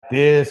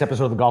This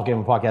episode of the Golf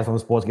Gambling Podcast on the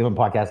Sports Gambling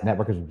Podcast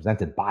Network is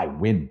presented by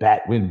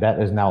WynnBET. WynnBET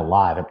is now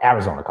live in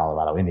Arizona,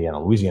 Colorado, Indiana,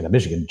 Louisiana,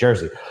 Michigan,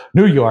 Jersey,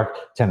 New York,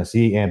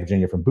 Tennessee, and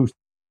Virginia. From boost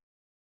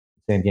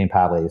same game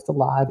parlays to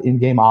live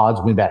in-game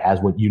odds, WynnBET has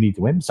what you need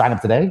to win. Sign up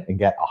today and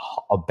get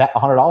a bet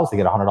 $100 to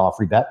get a $100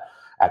 free bet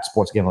at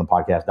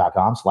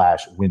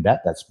sportsgamblingpodcast.com/WynnBET.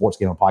 That's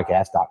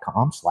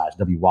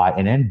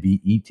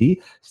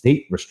sportsgamblingpodcast.com/WYNNBET.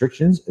 State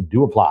restrictions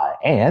do apply.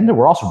 And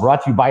we're also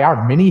brought to you by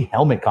our mini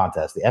helmet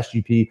contest. The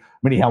SGP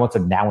mini helmets are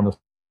now in the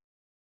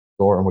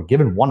store, and we're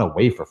giving one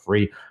away for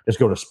free. Just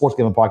go to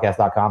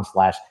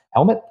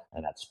sportsgamblingpodcast.com/helmet,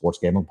 and that's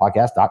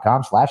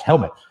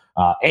sportsgamblingpodcast.com/helmet.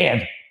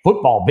 And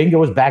football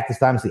bingo is back. This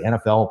time it's the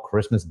NFL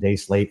Christmas Day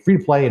slate. Free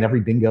to play, and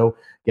every bingo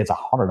gets a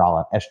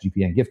 $100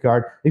 SGPN gift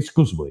card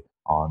exclusively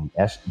on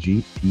the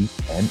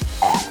SGPN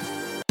app.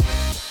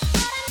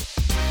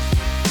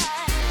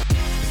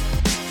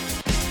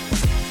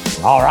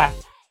 All right.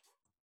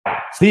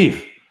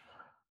 Steve,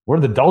 we're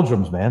in the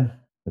doldrums, man.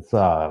 It's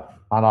not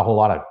a whole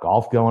lot of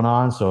golf going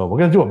on, so we're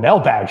going to do a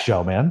mailbag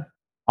show, man.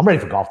 I'm ready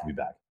for golf to be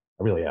back.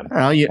 I really am.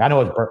 I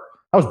know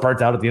I was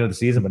burnt out at the end of the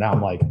season, but now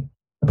I'm like,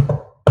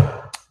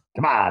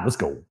 come on, let's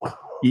go.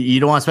 You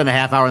don't want to spend a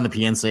half hour in the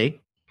PNC?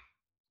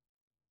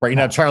 Right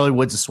now, Charlie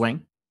Woods'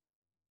 swing?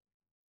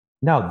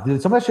 No,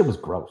 dude, some of that shit was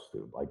gross,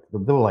 dude. Like,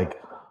 they were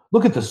like,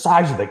 look at the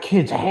size of the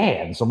kid's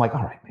hands. I'm like,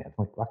 all right, man,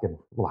 like, fucking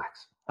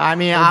relax. I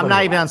mean, I'm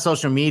not even on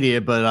social media,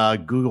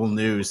 but Google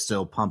News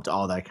still pumped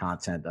all that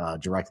content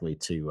directly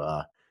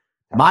to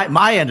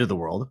my end of the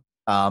world.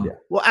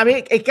 Well, I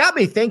mean, it got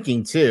me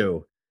thinking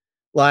too.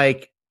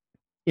 Like,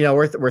 you know,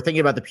 we're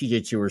thinking about the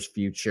PGA Tour's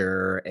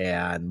future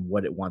and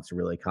what it wants to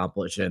really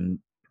accomplish, and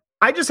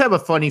I just have a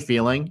funny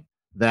feeling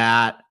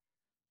that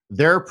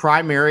their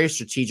primary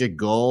strategic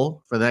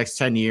goal for the next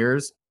 10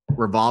 years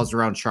revolves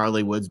around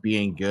Charlie Woods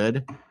being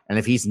good. And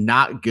if he's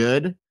not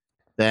good,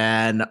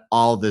 then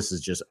all this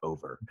is just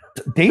over.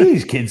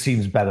 Daly's kid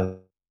seems better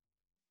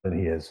than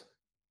he is.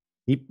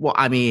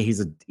 I mean, he's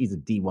a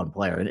D1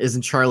 player. And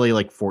isn't Charlie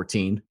like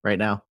 14 right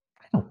now?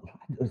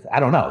 I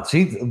don't know.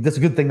 See, that's a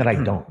good thing that I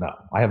don't know.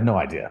 I have no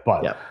idea.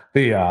 But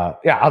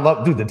I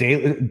love, dude,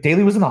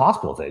 Daly was in the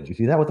hospital today. Did you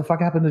see that? What the fuck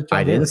happened to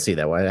Charlie? I didn't see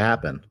that. What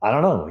happened? I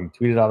don't know. He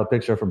tweeted out a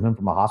picture from him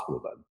from a hospital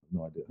bed.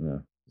 No idea. Yeah.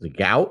 Is it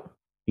gout?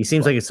 He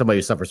seems like it's somebody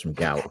who suffers from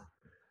gout.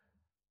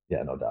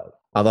 Yeah, no doubt.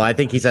 Although I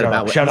think he said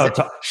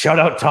shout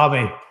out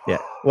Tommy. Yeah.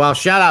 Well,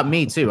 shout out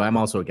me too. I'm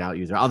also a gout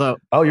user. Although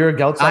you're a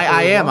gout sufferer?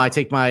 I am. I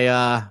take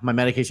my my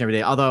medication every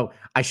day. Although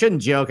I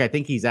shouldn't joke. I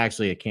think he's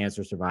actually a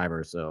cancer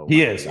survivor. So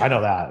he is. I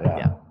know that.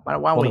 Yeah.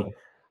 But why don't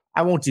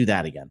I won't do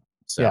that again.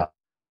 So yeah.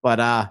 But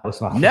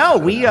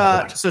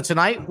so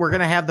tonight we're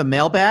gonna have the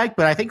mailbag,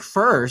 but I think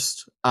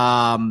first,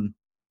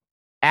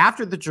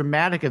 after the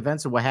dramatic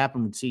events of what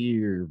happened to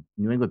your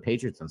New England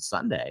Patriots on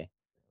Sunday,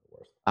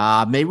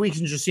 maybe we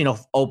can just,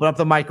 open up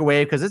the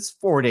microwave because it's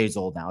 4 days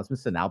old now. It's been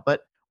sitting out.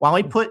 But while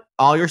we put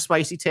all your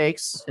spicy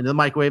takes into the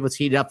microwave, let's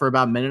heat it up for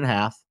about a minute and a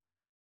half.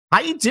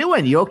 How you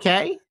doing? You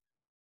okay?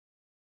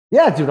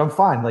 Yeah, dude, I'm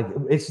fine. Like,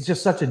 it's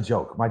just such a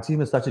joke. My team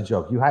is such a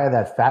joke. You hire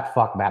that fat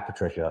fuck Matt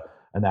Patricia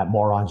and that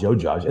moron Joe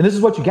Judge, and this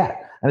is what you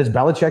get. And it's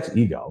Belichick's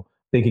ego,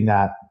 thinking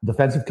that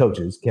defensive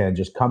coaches can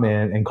just come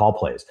in and call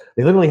plays.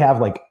 They literally have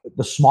like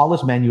the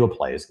smallest menu of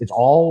plays. It's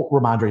all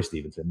Ramondre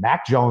Stevenson.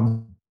 Mac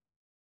Jones,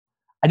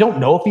 I don't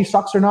know if he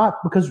sucks or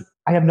not because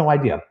I have no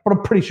idea, but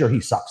I'm pretty sure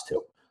he sucks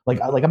too. Like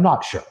I'm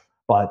not sure,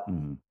 but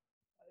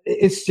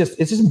it's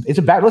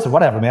a bad, listen,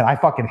 whatever, man. I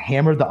fucking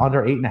hammered the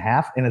under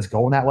 8.5 and it's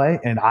going that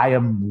way. And I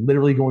am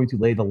literally going to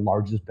lay the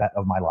largest bet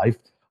of my life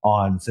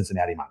on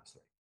Cincinnati -3.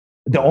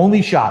 The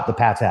only shot the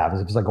Pats have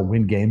is if it's like a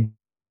win game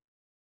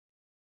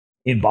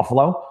in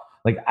Buffalo.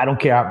 Like, I don't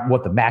care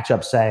what the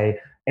matchups say,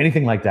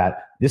 anything like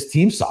that. This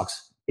team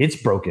sucks. It's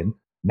broken.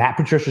 Matt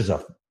Patricia's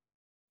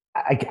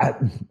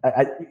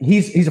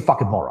he's a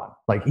fucking moron.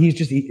 Like,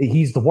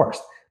 he's the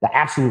worst, the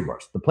absolute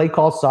worst. The play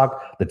calls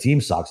suck. The team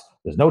sucks.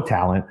 There's no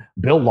talent.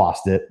 Bill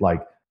lost it.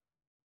 Like,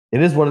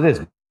 it is what it is.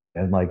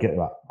 And like,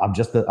 I'm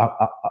just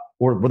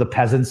we're the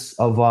peasants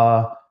of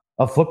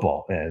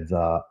football. And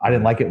I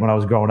didn't like it when I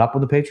was growing up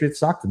when the Patriots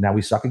sucked, and now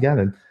we suck again.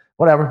 And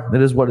whatever,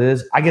 it is what it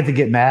is. I get to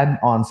get mad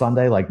on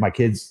Sunday. Like, my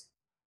kids,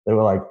 they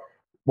were like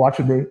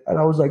watching me, and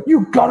I was like,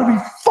 "You gotta be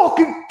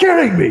fucking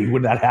kidding me!"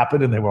 when that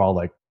happened, and they were all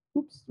like,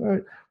 "Oops, all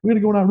right, we're gonna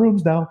go in our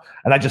rooms now."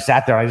 And I just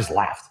sat there. I just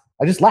laughed.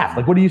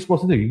 Like, what are you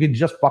supposed to do? You can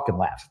just fucking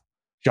laugh.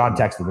 John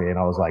texted me, and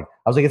I was like,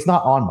 it's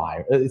not on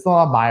Myers. It's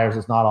not on Myers.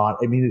 It's not on.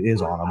 I mean, it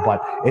is on him,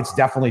 but it's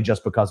definitely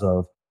just because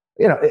of,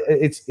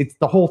 it's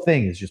the whole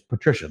thing is just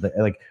Patricia.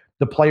 Like,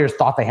 the players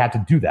thought they had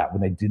to do that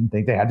when they didn't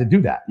think they had to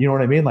do that. You know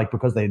what I mean? Like,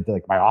 because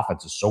my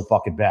offense is so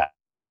fucking bad,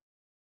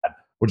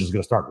 we're just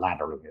going to start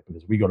laddering it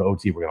because if we go to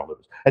OT, we're going to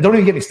lose. And don't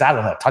even get me started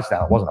on that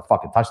touchdown. It wasn't a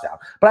fucking touchdown,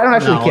 but I don't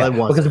actually care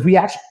because if we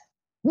actually,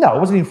 no, it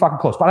wasn't even fucking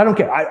close. But I don't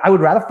care. I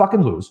would rather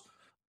fucking lose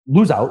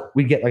out.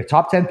 We get like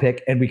top 10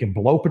 pick and we can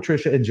blow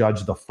Patricia and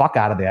Judge the fuck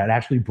out of there and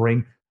actually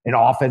bring an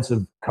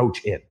offensive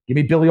coach in. Give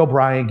me Billy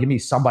O'Brien. Give me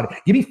somebody.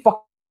 Give me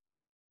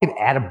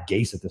Adam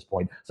Gase at this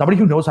point. Somebody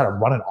who knows how to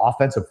run an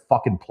offensive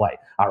fucking play.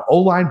 Our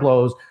O-line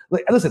blows.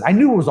 Listen, I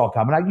knew it was all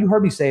coming. You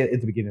heard me say it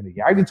at the beginning of the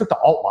year. I even took the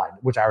alt line,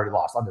 which I already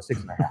lost, under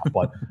 6.5.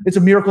 But it's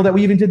a miracle that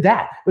we even did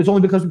that. It's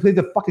only because we played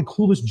the fucking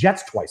clueless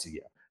Jets twice a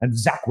year. And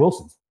Zach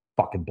Wilson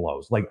fucking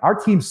blows. Like, our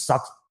team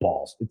sucks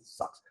balls. It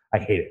sucks. I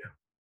hate it.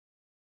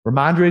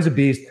 Ramondre's a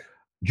beast.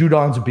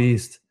 Judon's a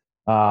beast.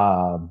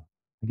 I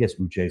guess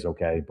Uche's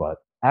okay, but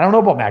I don't know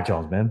about Mac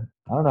Jones, man.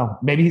 I don't know.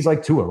 Maybe he's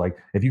like Tua. Like,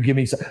 if you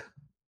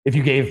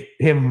gave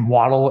him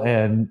Waddle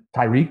and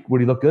Tyreek,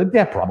 would he look good?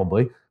 Yeah,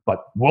 probably.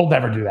 But we'll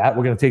never do that.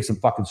 We're going to take some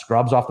fucking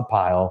scrubs off the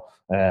pile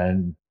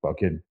and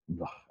fucking,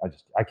 I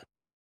can't,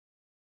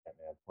 man.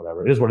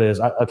 Whatever. It is what it is.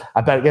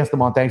 I bet against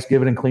them on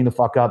Thanksgiving and clean the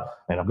fuck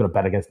up, and I'm going to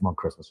bet against them on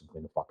Christmas and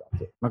clean the fuck up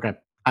too. Okay.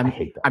 I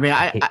hate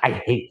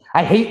that.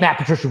 I hate Matt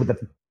Patricia with the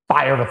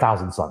fire of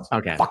 1,000 suns.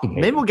 Okay. Fucking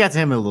hate Maybe we'll get to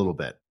him in a little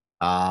bit.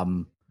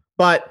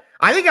 But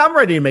I think I'm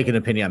ready to make an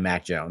opinion on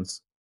Mac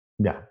Jones.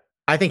 Yeah.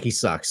 I think he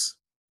sucks.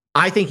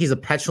 I think he's a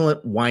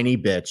petulant, whiny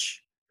bitch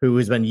who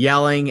has been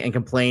yelling and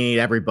complaining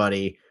to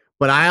everybody.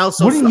 But I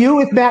also wouldn't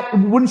you if Matt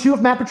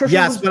Patricia?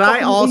 Yes, but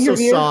I also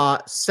saw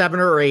 7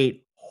 or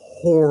 8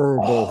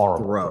 horrible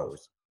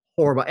throws.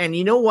 Horrible. And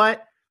you know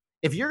what?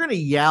 If you're going to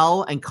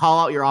yell and call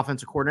out your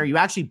offensive coordinator, you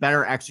actually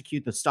better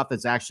execute the stuff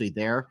that's actually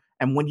there.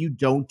 And when you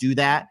don't do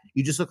that,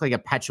 you just look like a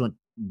petulant,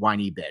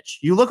 whiny bitch.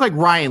 You look like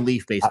Ryan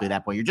Leaf, basically, at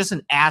that point. You're just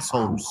an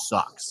asshole who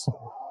sucks.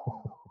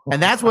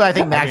 And that's what I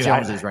think Mac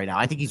Jones is right now.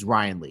 I think he's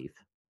Ryan Leaf.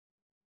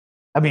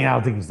 I mean, I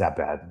don't think he's that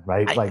bad,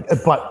 right?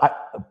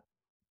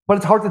 But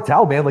it's hard to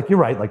tell, man. Like, you're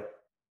right. Like,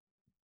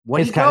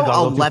 when you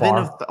go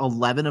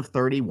 11 of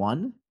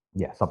 31?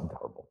 Yeah, something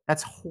terrible.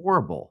 That's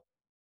horrible.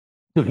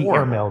 Dude, he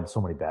airmailed so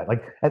many bad.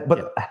 Like,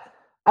 but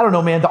I don't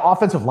know, man. The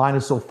offensive line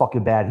is so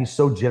fucking bad. He's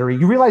so jittery.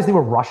 You realize they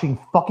were rushing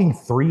fucking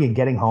 3 and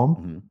getting home?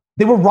 Mm-hmm.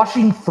 They were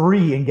rushing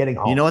 3 and getting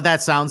home. You know what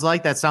that sounds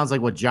like? That sounds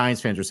like what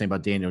Giants fans were saying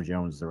about Daniel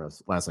Jones the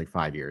last like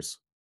 5 years.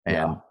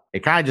 And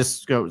it kind of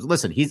just goes,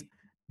 listen,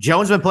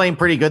 Jones been playing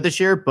pretty good this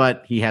year,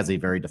 but he has a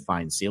very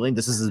defined ceiling.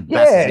 This is his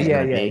best he's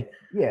going to be.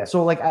 Yeah.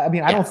 So, like, I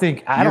mean, I don't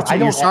think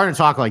you're starting to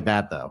talk like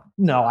that, though.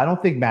 No, I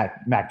don't think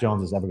Mac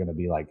Jones is ever going to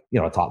be like,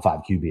 a top 5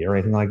 QB or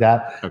anything like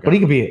that. Okay. But he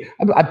could be,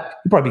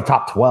 he'd probably be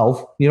top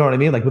 12. You know what I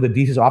mean? Like, with a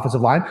decent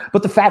offensive line.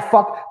 But the fat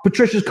fuck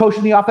Patricia's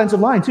coaching the offensive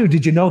line too.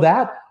 Did you know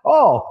that?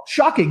 Oh,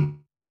 shocking.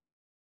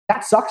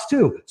 That sucks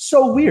too.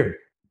 So weird.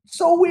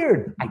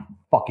 I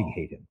fucking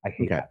hate him. I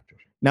hate that.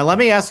 Now, let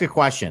me ask a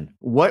question.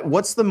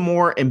 What's the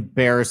more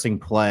embarrassing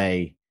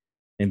play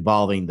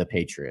involving the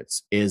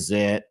Patriots? Is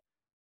it,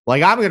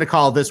 like, I'm going to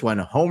call this one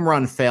home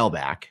run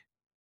failback?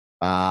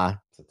 It's a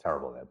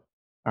terrible name.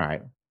 All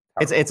right.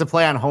 It's a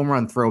play on home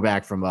run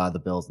throwback from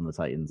the Bills and the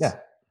Titans. Yeah.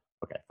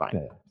 Okay, fine.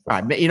 Yeah.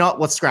 All right. You know what?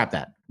 Let's scrap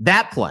that.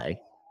 That play,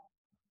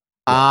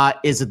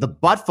 is it the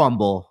butt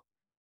fumble,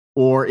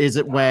 or is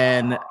it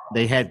when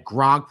they had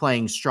Gronk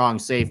playing strong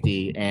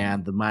safety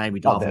and the Miami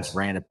Dolphins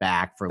ran it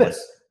back for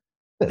this?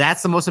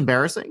 That's the most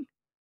embarrassing?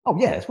 Oh,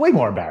 yeah. It's way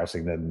more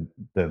embarrassing than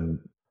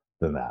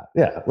that.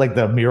 Yeah. Like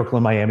the miracle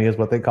in Miami is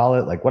what they call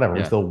it. Like, whatever.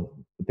 Yeah.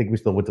 I think we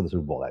still went to the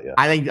Super Bowl that year.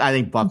 I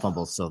think butt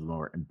fumble is still the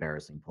more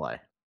embarrassing play.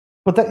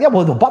 But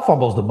the butt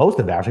fumble is the most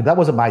embarrassing. That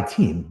wasn't my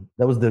team.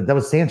 That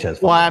was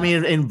Sanchez. Well, I mean,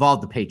 it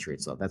involved the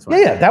Patriots, though. That's why.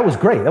 Yeah, that was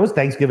great. That was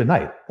Thanksgiving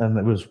night, and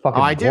it was fucking.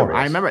 Oh, I glorious. do.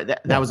 I remember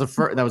that. That was the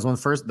first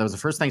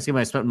Thanksgiving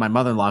I spent with my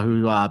mother-in-law,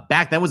 who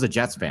back then was a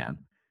Jets fan,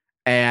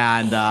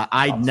 and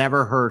I'd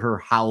never heard her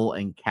howl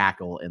and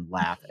cackle and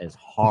laugh as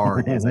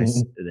hard as I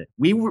did.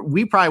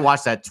 We probably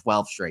watched that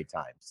 12 straight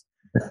times.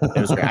 It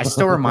was great. I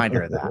still remind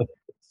her of that.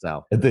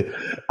 So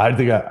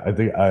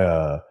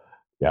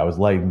I was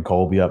lighting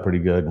Colby up pretty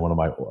good. One of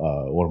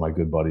my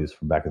good buddies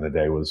from back in the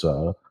day was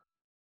a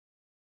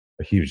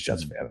huge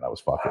Jets fan, and I was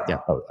fucking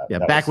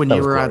back when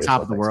you were on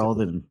top of the world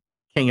and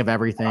king of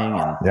everything,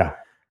 and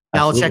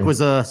Belichick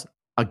was a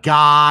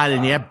god,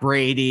 and you had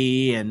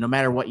Brady, and no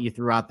matter what you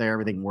threw out there,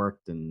 everything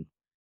worked. And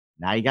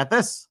now you got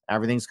this.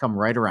 Everything's come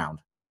right around.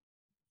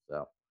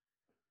 So,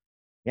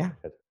 yeah. I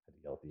had to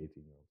yell at the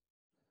 18-year-old.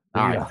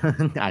 All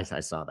right, I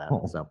saw that.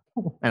 So,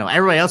 I know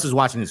everybody else who's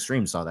watching the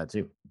stream saw that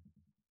too.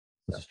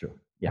 This is true.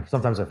 Yeah,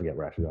 sometimes I forget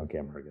we're actually on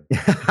camera again.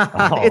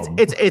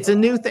 It's a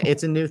new thing.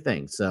 It's a new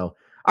thing. So,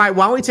 all right,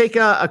 why don't we take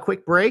a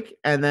quick break,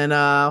 and then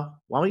why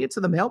don't we get to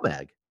the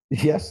mailbag?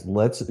 Yes,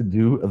 let's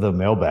do the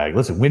mailbag.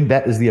 Listen,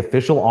 WynnBET is the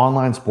official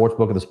online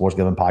sportsbook of the Sports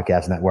Gambling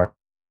Podcast Network.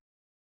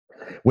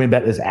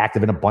 WynnBET is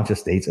active in a bunch of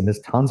states, and there's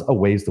tons of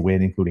ways to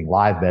win, including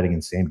live betting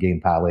and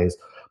same-game parlays.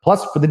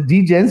 Plus, for the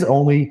DGens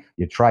only,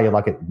 you try your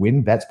luck at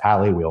WynnBET's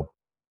Parlay Wheel.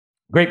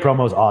 Great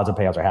promos, odds, and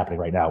payouts are happening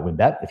right now at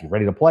WynnBET. If you're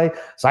ready to play,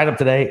 sign up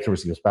today to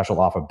receive a special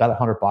offer. Bet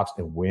 $100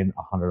 and win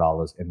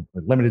 $100, and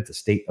limited to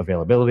state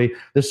availability.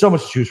 There's so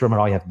much to choose from,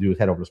 and all you have to do is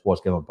head over to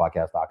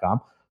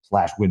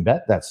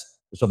sportsgamblingpodcast.com/WynnBET. That's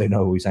so they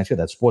know who we sent you.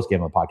 That's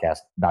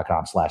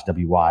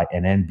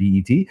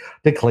sportsgamblingpodcast.com/WYNNBET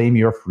to claim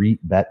your free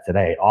bet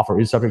today. Offer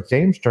is subject to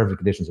change. Terms and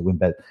conditions at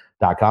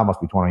WynnBET.com. Must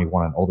be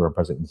 21 and older and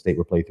present in the state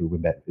where playthrough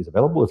WynnBET is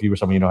available. If you or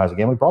someone you know has a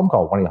gambling problem,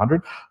 call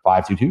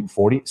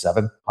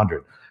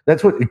 1-800-522-4700.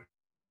 That's what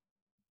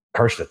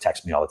Kirshner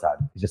texts me all the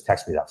time. He just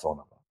texts me that phone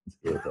number. It's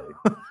irritating.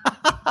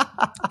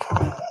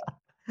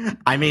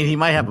 I mean, he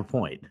might have a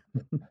point.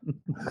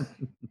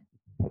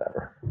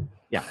 Whatever.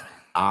 Yeah.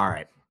 All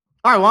right.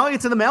 Why don't we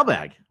get to the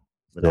mailbag?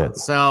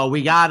 So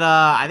we got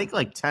I think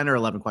like 10 or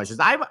 11 questions.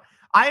 I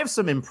have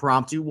some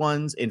impromptu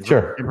ones,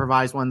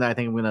 improvised one that I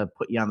think I'm gonna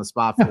put you on the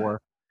spot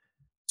for.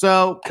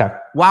 So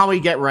why don't we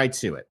get right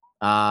to it?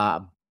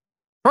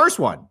 First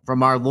one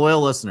from our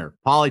loyal listener,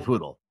 Polly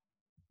Poodle.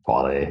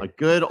 Polly. A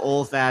good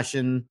old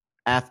fashioned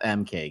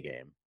FMK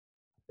game.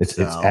 It's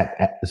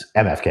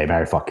MFK,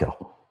 marry, fuck,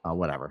 kill.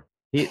 Whatever.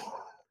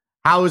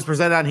 How it was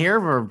presented on here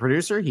for a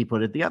producer, he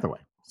put it the other way.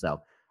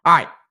 So, all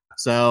right.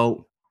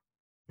 So,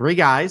 3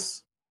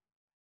 guys,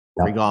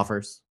 3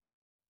 golfers.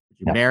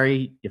 You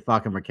marry, you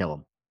fuck him or kill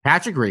him.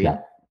 Patrick Reed,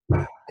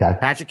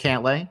 Patrick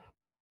Cantlay,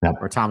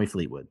 or Tommy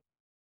Fleetwood.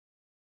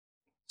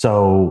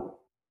 So,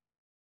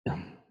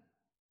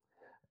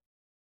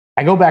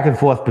 I go back and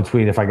forth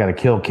between if I got to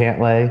kill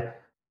Cantlay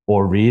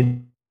or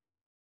Reed.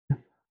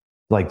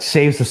 Like,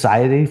 save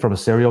society from a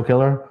serial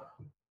killer.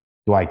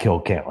 Do I kill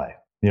Cantlay?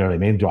 You know what I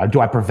mean? Do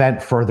I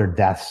prevent further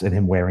deaths in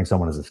him wearing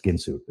someone as a skin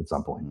suit at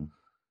some point?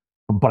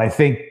 But I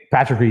think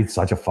Patrick Reed's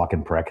such a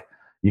fucking prick.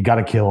 You got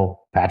to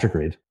kill Patrick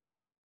Reed.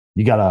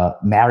 You got to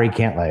marry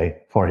Cantlay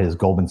for his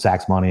Goldman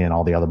Sachs money and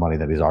all the other money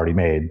that he's already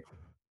made.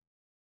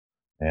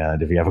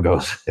 And if he ever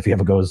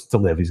goes to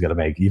live, he's going to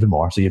make even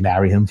more. So you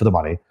marry him for the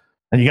money.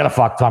 And you got to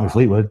fuck Tommy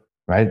Fleetwood,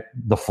 right?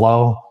 The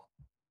flow.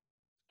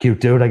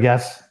 Cute dude, I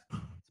guess.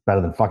 It's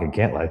better than fucking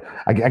Cantlay.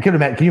 I could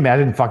imagine. Can you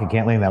imagine fucking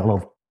Cantlay and that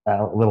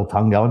little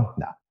tongue going?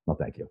 No,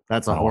 thank you.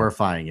 That's a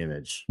horrifying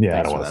image. Yeah,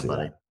 thanks I don't for want to that, see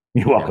buddy. That.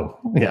 You're welcome.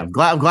 Yeah, I'm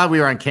glad we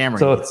were on camera.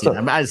 So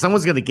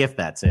someone's going to gift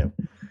that too.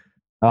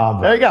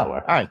 There you go.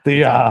 All right.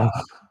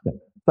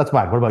 That's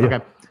mine. What about you?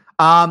 Okay.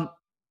 I'm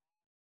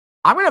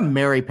going to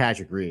marry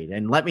Patrick Reed,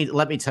 and let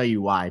me tell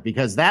you why.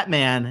 Because that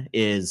man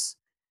is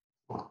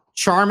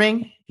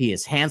charming. He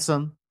is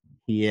handsome.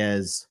 He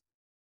is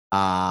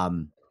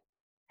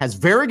has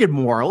very good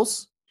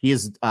morals. He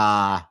is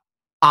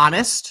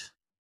honest,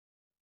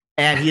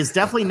 and he is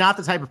definitely not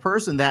the type of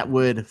person that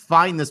would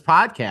find this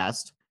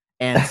podcast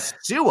and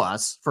sue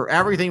us for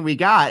everything we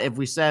got if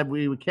we said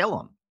we would kill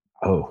him.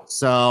 Oh,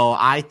 so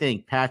I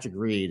think Patrick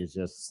Reed is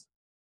just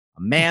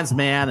a man's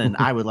man, and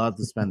I would love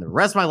to spend the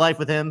rest of my life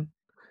with him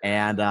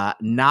and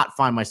not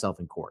find myself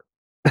in court.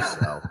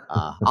 So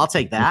I'll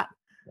take that.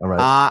 All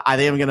right. I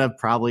think I'm gonna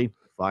probably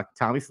fuck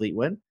Tommy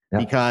Fleetwood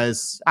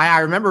because I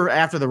remember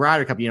after the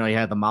Ryder Cup, he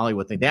had the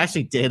Mollywood thing. They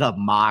actually did a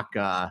mock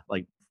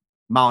like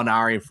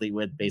Molinari and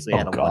Fleetwood basically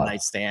had a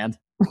one-night stand.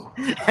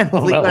 And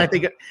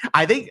Fleetwood,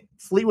 I think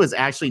Fleetwood's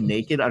actually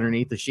naked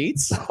underneath the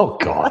sheets. Oh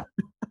God.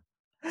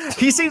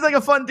 He seems like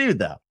a fun dude,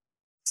 though.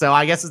 So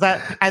I guess it's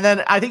that. And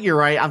then I think you're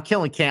right. I'm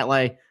killing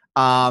Cantlay.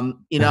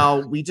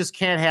 We just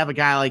can't have a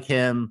guy like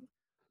him,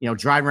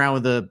 driving around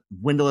with a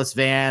windowless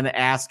van,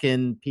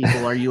 asking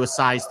people, "Are you a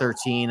size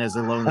 13?" as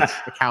they're loading the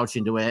couch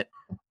into it.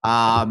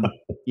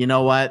 You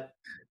know what?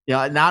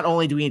 Not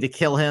only do we need to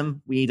kill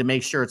him, we need to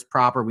make sure it's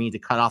proper. We need to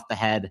cut off the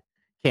head.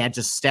 Can't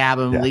just stab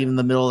him, leave him in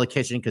the middle of the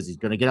kitchen because he's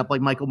going to get up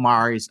like Michael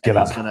Myers and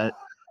he's going to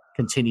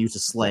continue to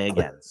slay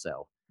again.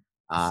 So.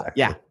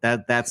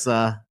 That's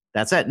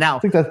it. Now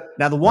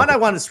the one I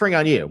wanted to spring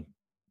on you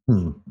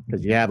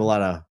because you have a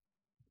lot of,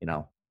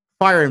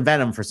 fire and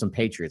venom for some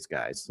Patriots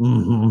guys.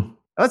 Mm-hmm.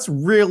 Let's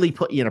really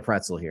put you in a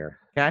pretzel here.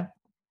 Okay.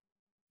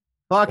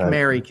 Fuck,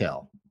 marry,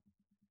 kill.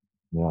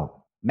 Yeah.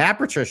 Matt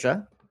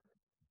Patricia.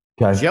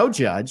 Okay. Joe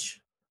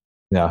Judge.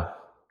 Yeah.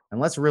 And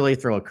let's really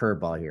throw a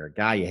curveball here. A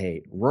guy you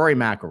hate. Rory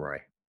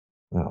McIlroy.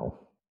 Oh.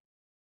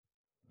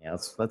 Yeah.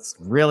 Let's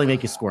really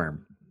make you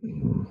squirm.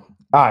 Mm-hmm.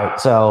 All right.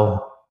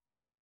 So.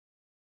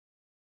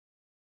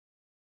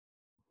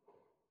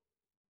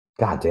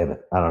 God damn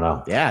it. I don't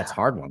know. Yeah, it's a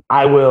hard one.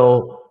 I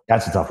will.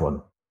 That's a tough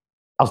one.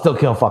 I'll still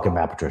kill fucking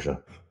Matt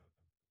Patricia.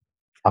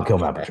 I'll kill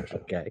Matt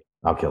Patricia. Okay.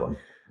 I'll kill him.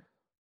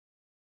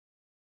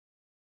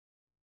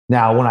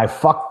 Now, when I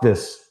fuck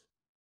this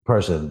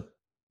person,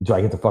 do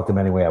I get to fuck them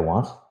any way I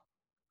want?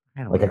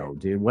 I don't know,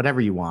 dude.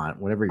 Whatever you want.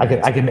 Whatever you I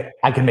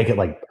can make it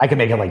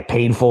like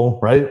painful,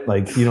 right?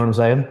 Like, you know what I'm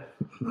saying?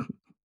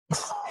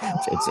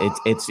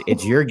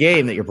 It's your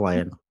game that you're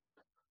playing.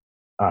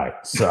 All right,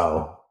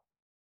 so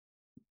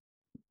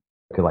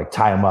I could like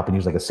tie him up and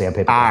use like a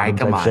sandpaper. All right,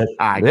 come on. Shit.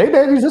 All right. Hey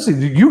man,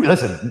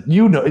 listen.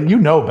 You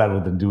know better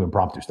than do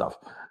impromptu stuff.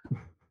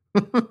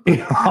 I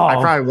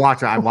probably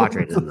watch right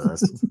into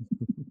this.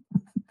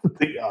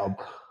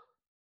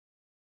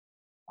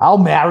 I'll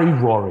marry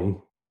Rory.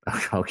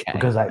 Okay.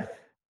 Because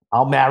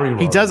I'll marry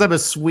Rory. He does have a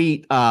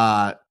sweet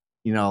little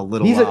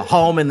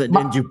home in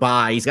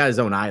Dubai. He's got his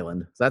own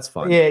island. So that's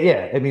fun.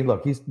 Yeah. I mean,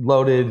 look, he's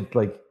loaded.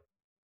 Like,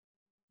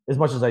 as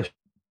much as I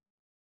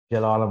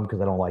shit on him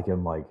because I don't like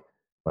him, like,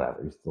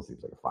 whatever. He still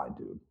seems like a fine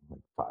dude. Like,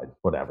 fine,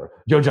 whatever.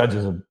 Joe Judge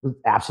is an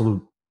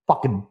absolute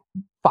fucking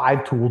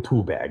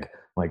 5-tool bag.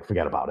 Like,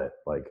 forget about it.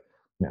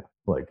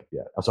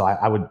 So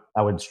I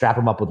would strap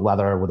him up with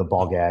leather with a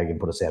ball gag and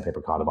put a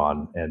sandpaper condom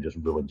on and just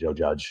ruin Joe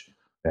Judge,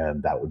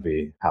 and that would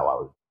be how I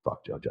would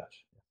fuck Joe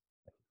Judge.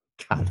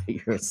 God,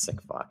 you're a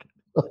sick fuck.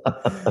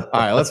 All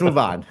right, let's move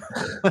on.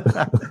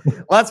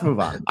 Let's move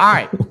on. All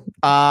right.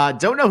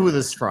 Don't know who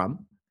this is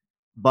from,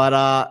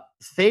 but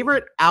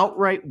favorite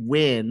outright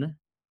win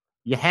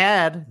you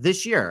had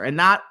this year, and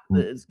not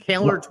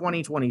calendar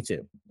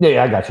 2022.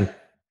 Yeah, I got you.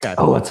 Okay.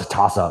 Oh, it's a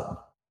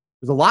toss-up.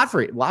 There's a lot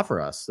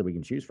for us that we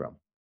can choose from.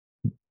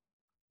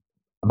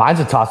 Mine's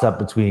a toss-up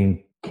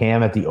between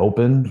Cam at the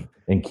Open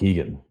and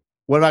Keegan.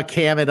 What about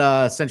Cam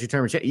at Century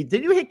Tournament?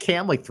 Did you hit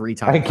Cam like 3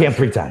 times? I hit Cam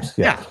 3 times.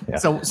 Yeah.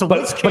 So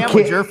which Cam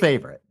was your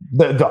favorite?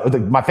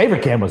 My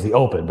favorite Cam was the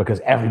Open because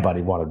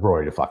everybody wanted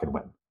Rory to fucking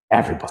win.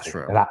 Everybody.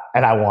 True.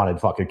 And I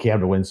wanted fucking Cam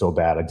to win so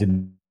bad. I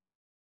didn't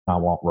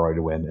want Rory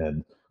to win,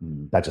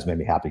 and that just made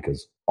me happy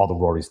because all the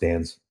Rory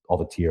stands, all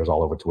the tears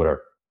all over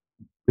Twitter.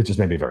 It just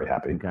made me very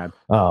happy. Okay.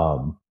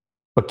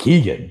 But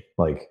Keegan,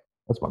 like,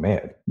 that's my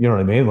man. You know what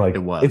I mean? Like,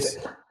 it was.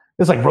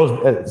 It's like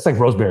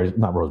Rosemary's,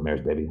 not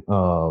Rosemary's Baby.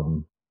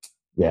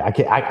 Yeah, I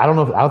can't. I don't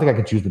know. I don't think I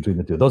could choose between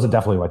the two. Those are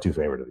definitely my 2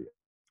 favorite of the year.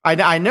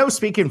 I know.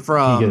 Speaking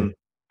from Keegan,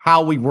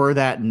 how we were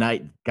that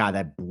night, God,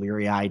 that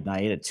bleary-eyed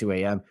night at 2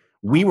 a.m.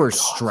 We were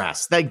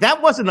stressed. Like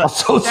that wasn't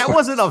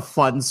a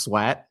fun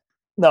sweat.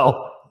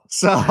 No.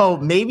 So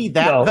maybe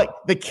that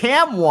the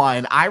Cam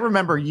one, I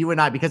remember you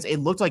and I, because it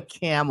looked like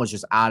Cam was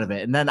just out of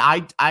it. And then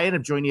I ended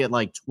up joining you at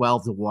like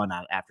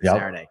 12-1 after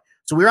Saturday.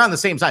 So we were on the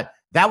same side.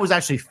 That was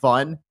actually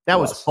fun. That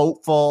was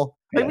hopeful.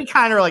 Like we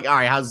kind of were like, all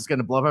right, how's this going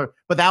to blow up?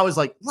 But that was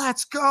like,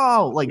 let's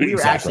go. Like we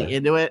were actually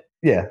into it.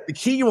 Yeah. The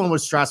Keegan one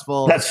was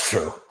stressful. That's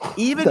true.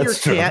 Even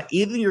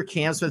your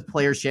Cam Smith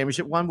Players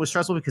Championship one was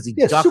stressful because he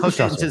duck hooked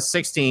it into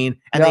 16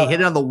 and they hit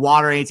it on the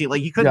water 18.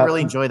 Like you couldn't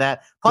really enjoy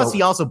that. Plus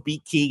he also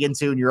beat Keegan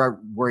too, and you're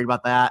worried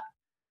about that.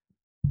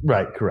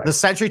 Right, correct. The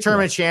Century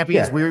Tournament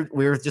champions, we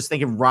were just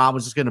thinking Rob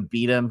was just going to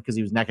beat him because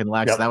he was neck and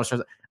leg. So that was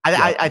stressful.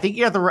 I think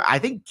you have I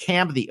think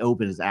Cam at the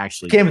Open is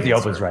actually Cam at the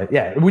Open is right.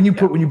 Yeah, when you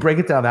break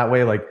it down that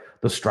way, like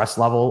the stress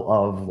level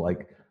of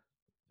like,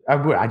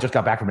 I just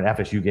got back from an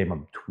FSU game.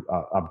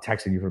 I'm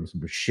texting you from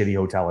some shitty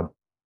hotel in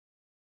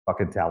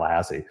fucking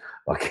Tallahassee,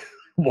 like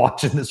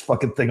watching this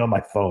fucking thing on my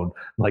phone,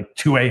 like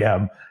 2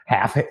 a.m.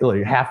 half in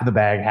the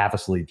bag, half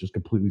asleep, just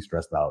completely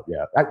stressed out.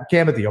 Yeah,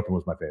 Cam at the Open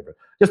was my favorite,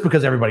 just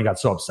because everybody got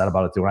so upset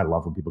about it too, and I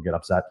love when people get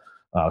upset,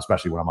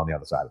 especially when I'm on the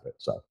other side of it.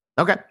 So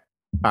okay.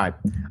 All right.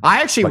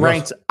 I actually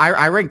ranked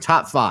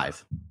top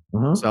 5.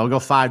 Mm-hmm. So I'll go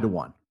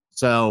 5-1.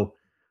 So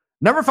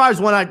number 5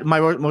 is my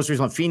most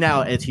recent one.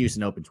 Finale at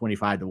Houston Open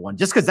 25-1.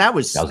 Just because that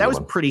was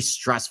pretty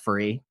stress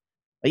free.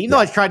 Like, even though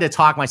I tried to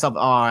talk myself,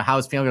 how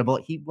is Finale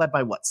going to he led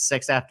by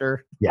 6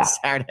 after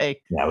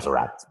Saturday? Yeah, it was a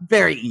wrap. It's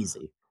very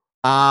easy.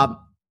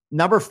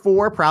 Number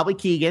 4, probably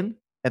Keegan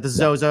at the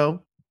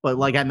Zozo. But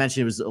like I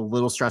mentioned, it was a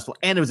little stressful,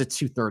 and it was at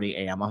 2:30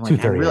 a.m. I'm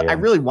like, I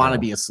really want to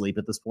be asleep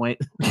at this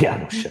point. Yeah,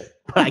 no shit.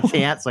 But I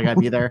can't, so I got to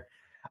be there.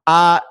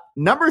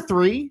 Number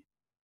 3,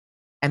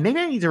 and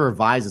maybe I need to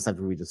revise this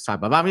after we just talked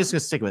about it, but I'm just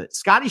going to stick with it.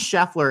 Scotty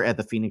Scheffler at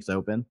the Phoenix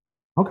Open.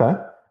 Okay.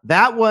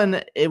 That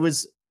one, it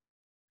was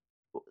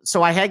 –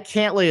 so I had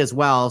Cantlay as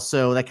well,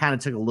 so that kind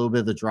of took a little bit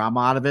of the drama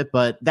out of it,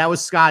 but that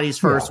was Scotty's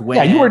first win.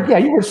 Yeah,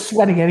 you were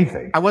sweating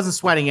anything. I wasn't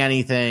sweating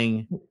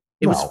anything.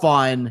 It was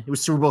fun. It was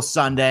Super Bowl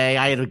Sunday.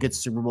 I had a good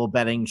Super Bowl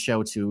betting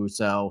show too.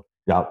 So,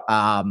 so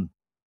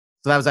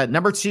that was at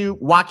number 2.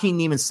 Joaquin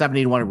Neiman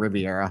 70-1 at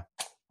Riviera.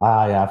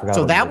 Yeah, I forgot.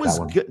 So that was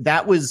good.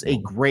 That was a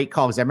great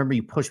call because I remember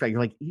you pushed back. You're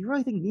like, you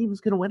really think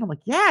Neiman's going to win? I'm like,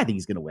 yeah, I think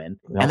he's going to win.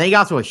 Yep. And they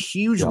got to a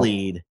huge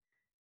lead.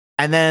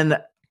 And then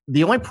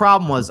the only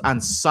problem was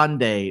on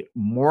Sunday,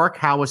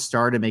 Morikawa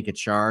started to make a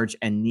charge,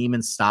 and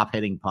Neiman stopped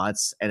hitting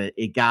putts, and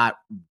it got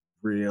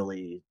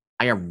really.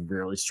 I got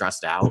really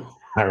stressed out.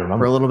 I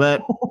remember for a little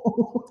bit,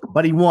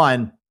 but he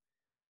won.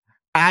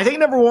 I think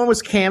number 1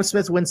 was Cam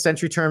Smith wins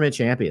Century Tournament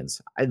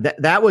champions. I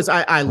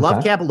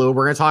love Kapalua.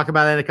 We're going to talk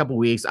about that in a couple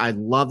weeks. I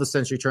love the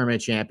Century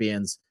Tournament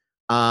champions.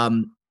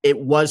 It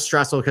was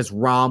stressful because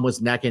Rahm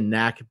was neck and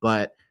neck,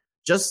 but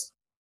just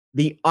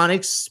the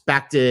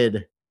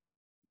unexpected,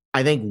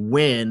 I think,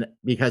 win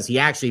because he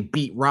actually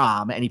beat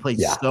Rahm and he played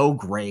so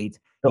great.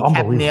 He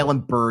kept nailing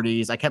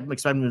birdies. I kept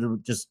expecting him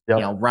to just,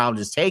 Rahm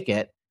just take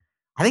it.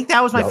 I think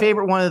that was my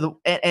favorite one of the,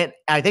 and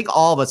I think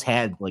all of us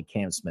had like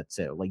Cam Smith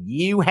too. Like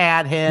you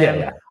had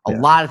him. A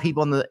lot of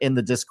people in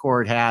the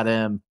Discord had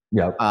him.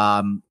 Yeah.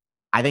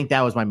 I think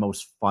that was my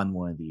most fun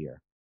one of the year.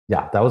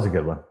 Yeah, that was a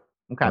good one.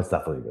 Okay, that's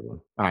definitely a good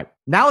one. All right,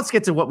 now let's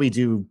get to what we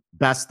do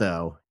best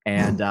though,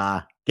 and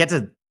get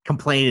to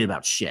complaining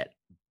about shit,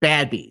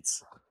 bad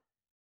beats.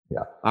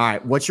 Yeah. All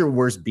right, what's your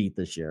worst beat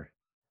this year,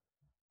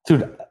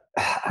 dude?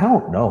 I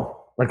don't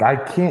know. Like I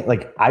can't.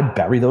 Like I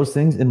bury those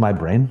things in my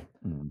brain.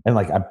 And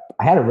like I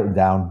had it written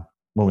down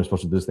when we were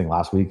supposed to do this thing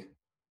last week,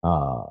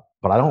 but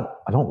I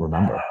don't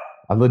remember.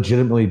 I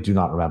legitimately do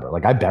not remember.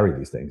 Like I bury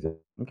these things in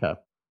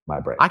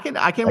my brain. I can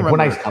like remember.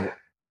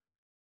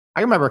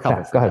 I remember a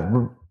couple. Go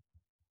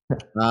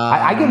ahead.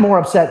 I get more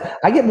upset.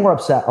 I get more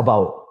upset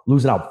about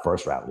losing out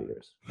first round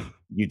leaders.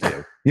 You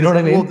do. You know what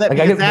I mean?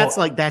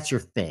 Well, that's your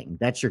thing.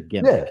 That's your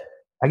gimmick. Yeah.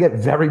 I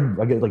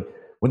get like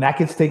when that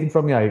gets taken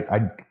from me,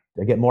 I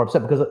get more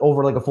upset because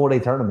over like a 4-day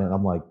tournament,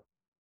 I'm like,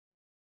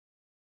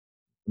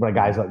 when a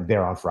guy's like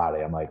there on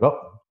Friday, I'm like, oh,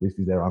 at least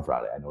he's there on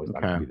Friday. I know he's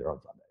not going to be there on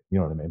Sunday. You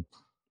know what I mean?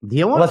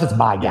 Unless it's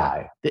my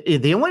guy.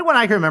 The only one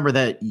I can remember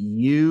that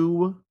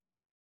you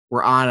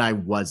were on, I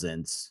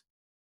wasn't,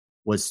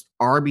 was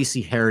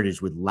RBC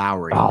Heritage with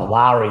Lowry. Oh,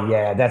 Lowry,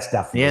 yeah, that's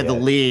definitely. He had the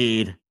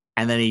lead,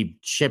 and then he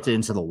chipped it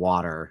into the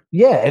water.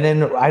 Yeah, and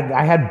then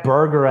I had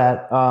Berger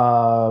at.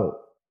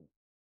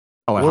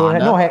 At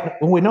Honda? I had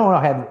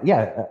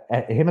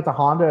him at the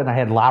Honda, and I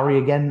had Lowry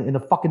again in the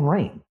fucking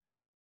rain.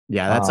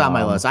 Yeah, that's on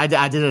my list. I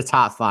did a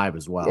top 5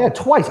 as well. Yeah,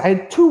 twice. I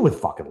had 2 with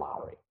fucking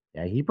Lowry.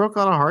 Yeah, he broke a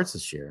lot of hearts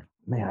this year.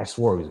 Man, I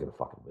swore he was going to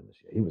fucking win this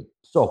year. He was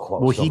so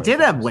close. Well, he did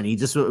have win.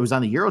 It was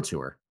on the Euro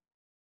Tour.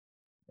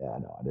 Yeah, I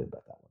know. I didn't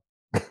bet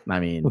that one. I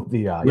mean,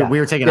 we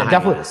were taking a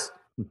hiatus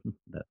at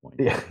that point.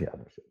 Yeah,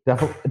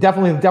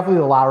 definitely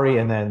the Lowry,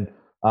 and then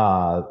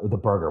the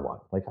Berger one.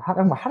 Like, how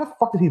the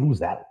fuck did he lose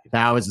that?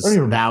 That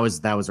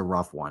was a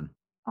rough one.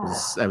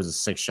 That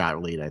was a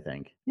 6-shot lead, I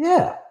think.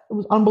 Yeah, it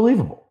was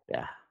unbelievable.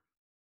 Yeah.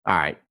 All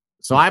right.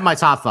 So I have my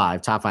top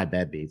 5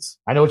 bad beats.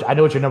 I know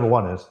what your number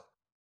 1 is.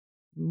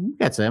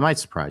 That's it. It might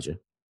surprise you.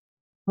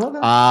 Okay.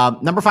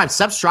 Number 5,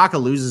 Sepp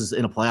Straka loses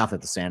in a playoff at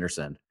the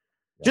Sanderson.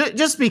 Yeah.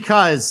 Just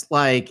because,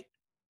 like,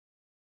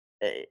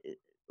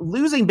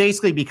 losing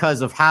basically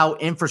because of how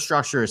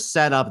infrastructure is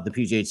set up at the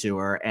PGA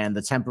Tour and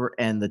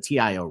the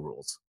TIO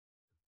rules.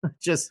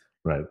 Just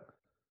right.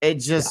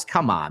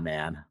 Come on,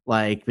 man.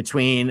 Like,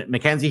 between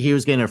Mackenzie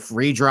Hughes getting a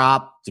free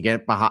drop to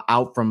get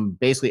out from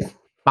basically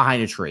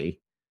behind a tree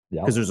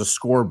because there's a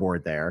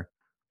scoreboard there,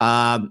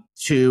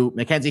 to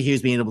Mackenzie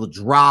Hughes being able to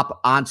drop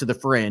onto the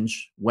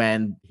fringe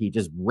when he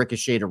just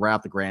ricocheted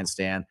around the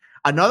grandstand.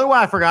 Another one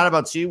I forgot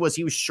about too was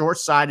he was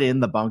short-sided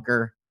in the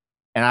bunker,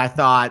 and I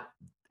thought,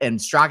 and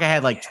Straka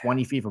had like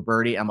 20 feet for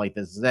birdie. I'm like,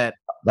 this is it.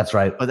 That's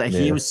right. But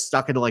he was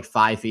stuck into like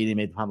 5 feet. He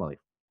made the putt,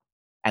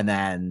 and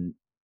then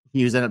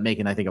he ended up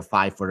making, I think, a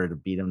 5-footer to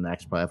beat him in the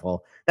next playoff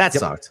hole. That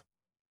sucked.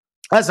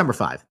 That's number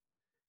 5.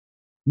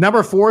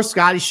 Number 4,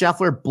 Scotty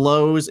Scheffler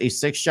blows a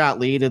 6-shot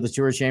lead at the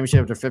Tour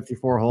Championship after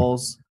 54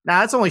 holes. Now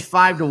that's only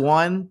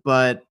 5-1,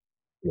 but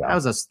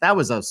that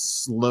was a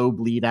slow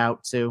bleed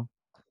out too.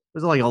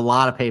 There's like a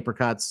lot of paper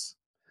cuts.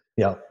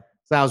 Yeah, so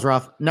that was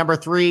rough. Number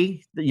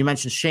 3, you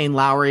mentioned Shane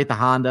Lowry at the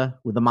Honda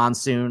with the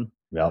monsoon.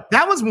 Yeah,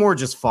 that was more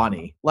just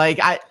funny. Like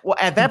at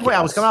that point,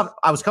 I was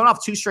coming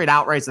off 2 straight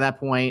outrights. At that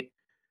point,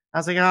 I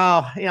was like,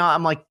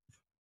 I'm like,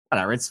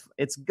 whatever.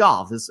 It's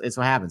golf. It's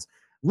what happens.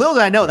 Little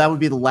did I know that would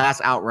be the last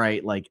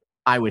outright like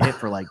I would hit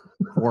for like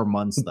 4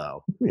 months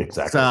though.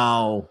 Exactly.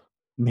 So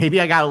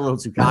maybe I got a little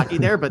too cocky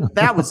there, but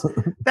that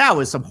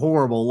was some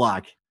horrible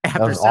luck.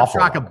 After Sepp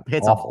Straka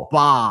hits a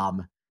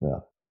bomb,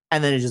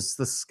 and then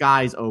the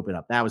skies open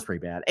up. That was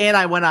pretty bad. And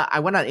I went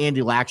on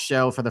Andy Lack's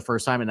show for the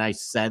first time, and I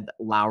said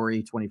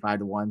Lowry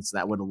 25-1, so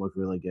that would have looked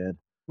really good.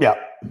 Yeah,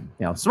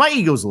 so my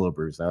ego's a little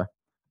bruised there.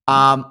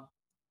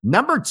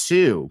 Number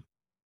 2.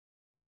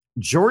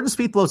 Jordan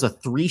Spieth blows a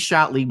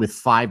 3-shot lead with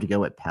 5 to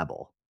go at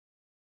Pebble.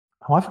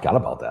 Oh, I forgot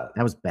about that.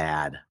 That was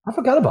bad. I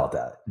forgot about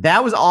that.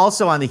 That was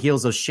also on the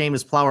heels of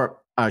Seamus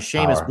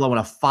blowing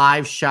a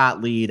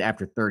 5-shot lead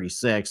after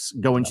 36,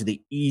 going to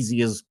the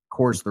easiest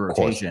course of the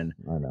rotation,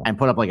 and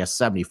put up like a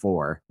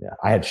 74. Yeah,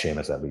 I had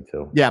Seamus at me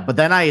too. Yeah, but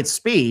then I had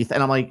Spieth,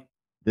 and I'm like,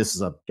 this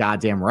is a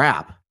goddamn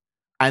wrap.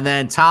 And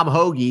then Tom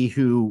Hoagie,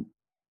 who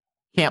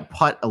can't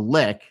putt a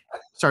lick,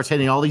 starts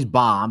hitting all these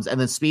bombs,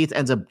 and then Spieth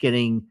ends up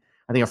getting,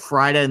 I think, a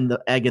fried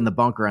egg in the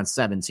bunker on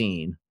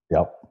 17.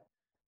 Yep.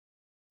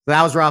 So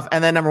that was rough.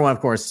 And then number 1,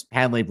 of course,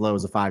 Hadley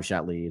blows a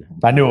 5-shot lead.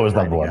 I knew it was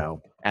number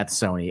 1 at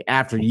Sony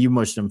after you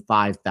mushed him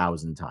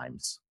 5,000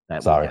 times.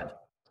 Sorry, weekend.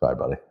 Sorry,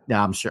 buddy.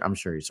 Yeah, I'm sure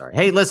you're sorry.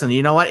 Hey, listen,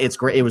 you know what? It's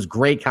great. It was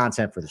great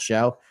content for the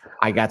show.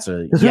 I got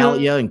to yell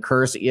at you and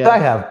curse at you. I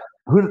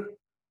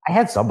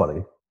had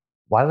somebody.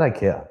 Why did I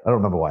care? I don't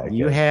remember why I cared.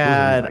 You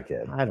had,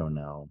 I don't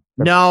know.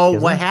 No,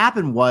 what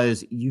happened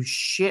was you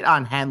shit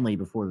on Henley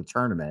before the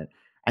tournament,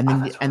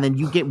 and then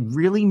you get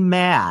really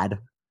mad.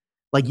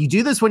 Like, you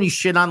do this when you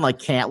shit on like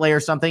Cantlay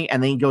or something,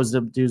 and then he goes to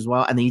do as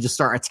well, and then you just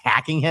start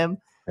attacking him.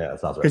 Yeah, that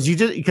sounds right.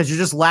 Because you're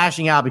just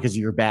lashing out because of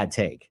your bad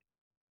take.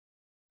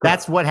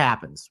 That's what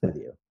happens with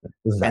you.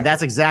 Exactly. And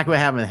that's exactly what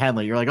happened with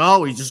Henley. You're like,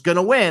 oh, he's just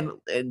gonna win,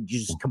 and you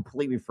just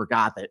completely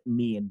forgot that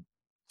me and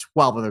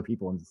 12 other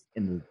people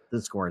in the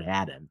Discord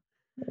had him.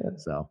 Yeah.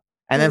 So,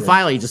 and then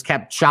finally, he just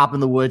kept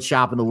chopping the wood,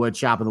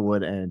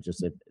 and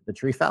just the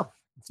tree fell.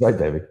 That's right,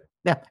 baby.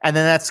 Yeah, and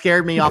then that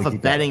scared me off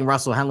of betting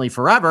Russell Henley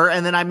forever,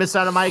 and then I missed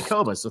out on my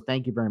Iacobas. So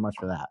thank you very much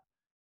for that.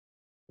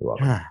 You're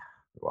welcome. You're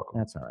welcome.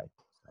 That's all right.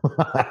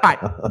 All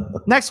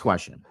right. Next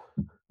question.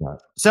 Right.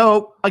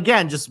 So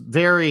again, just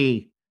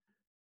very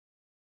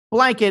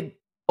blanket,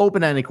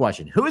 open-ended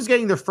question. Who is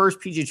getting their first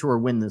PGA Tour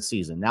win this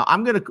season? Now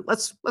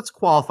let's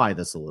qualify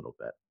this a little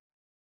bit.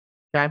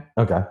 Okay.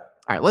 Okay. All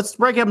right. Let's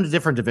break up into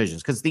different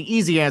divisions because the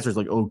easy answer is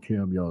like, oh,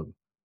 Cam Young.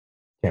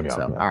 Cam Young.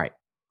 So, all right.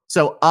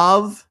 So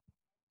of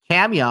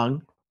Cam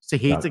Young,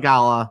 Sahith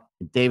Theegala,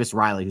 and Davis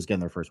Riley, who's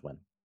getting their first win?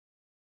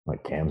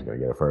 Like, Cam's gonna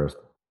get it first.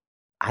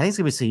 I think it's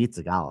gonna be Sahith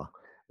Theegala.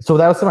 So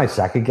that was my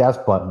second guess,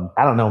 but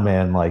I don't know,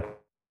 man. Like,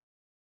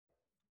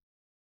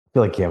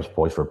 feel like Cam's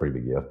poised for a pretty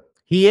big year.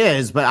 He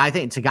is, but I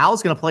think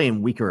Tagala's going to play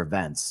in weaker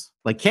events.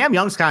 Like Cam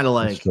Young's kind of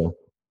like,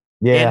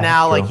 yeah, and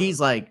now he's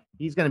going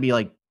to be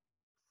like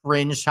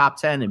fringe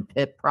top 10 and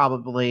Pip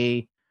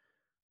probably.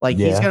 Like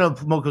he's going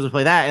to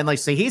play that, and like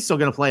say he's still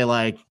going to play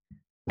like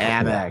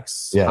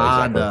Amex,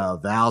 Honda,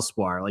 exactly.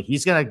 Valspar. Like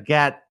he's going to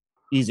get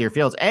easier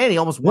fields, and he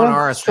almost won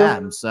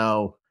RSM.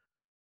 So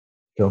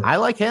I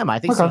like him. I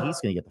think he's going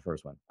to get the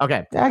first one.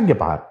 Okay, yeah, I can get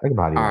behind.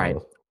 All right.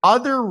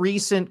 Other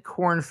recent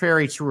Korn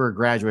Ferry Tour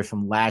graduates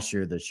from last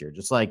year, this year,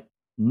 just like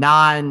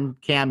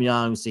non-Cam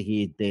Young,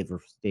 Sahid,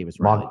 Davis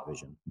Riley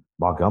division.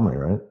 Montgomery,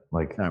 right?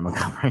 Like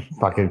Montgomery.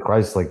 Fucking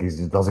Christ, like he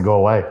just doesn't go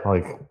away.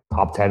 Like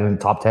top 10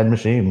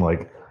 machine.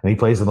 Like, and he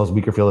plays in those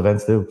weaker field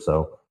events too.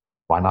 So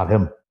why not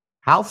him?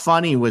 How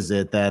funny was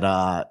it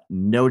that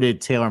noted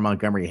Taylor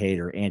Montgomery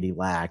hater Andy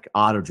Lack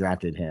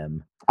auto-drafted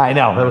him? I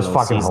know. That was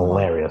fucking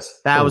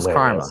hilarious. That was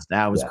karma.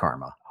 That was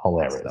karma.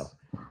 Hilarious. So,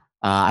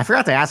 I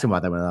forgot to ask him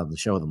about that when I was on the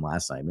show with him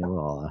last night.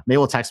 Maybe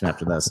we'll text him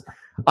after this.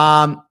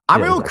 I'm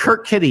going to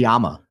Kurt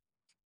Kitayama.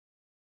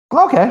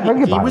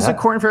 Okay. He was a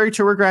Korn Ferry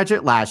Tour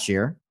graduate last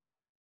year.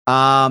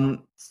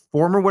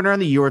 Former winner on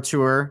the Euro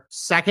Tour.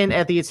 Second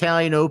at the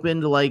Italian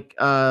Open to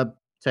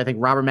I think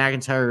Robert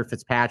McIntyre or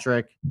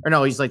Fitzpatrick. Or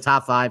no, he's like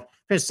top 5.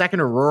 Finished second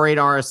to Rory at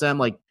RSM.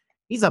 Like,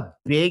 he's a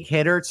big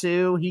hitter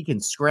too. He can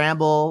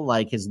scramble.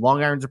 Like, his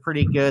long irons are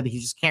pretty good. He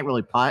just can't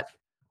really putt.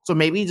 So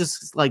maybe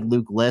just like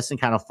Luke List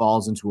and kind of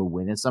falls into a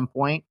win at some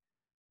point.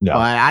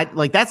 Yeah.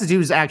 But that's a dude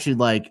who's actually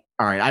like,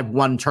 all right, I've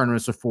won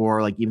tournaments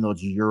before. Like, even though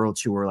it's Euro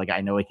Tour, like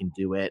I know I can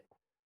do it.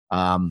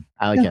 I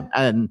like him.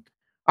 And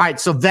all right,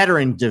 so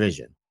veteran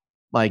division,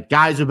 like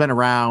guys who've been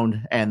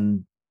around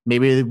and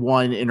maybe they've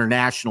won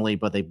internationally,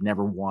 but they've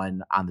never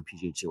won on the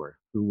PGA Tour.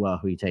 Who are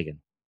you taking?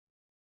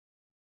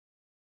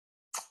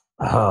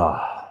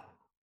 I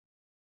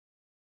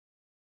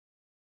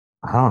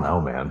don't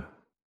know, man.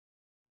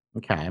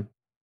 Okay.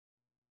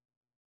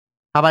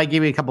 How about I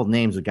give you a couple of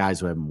names of guys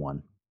who haven't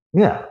won?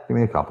 Yeah, give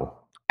me a couple.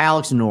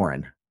 Alex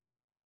Noren.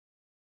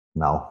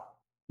 No.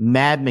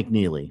 Mad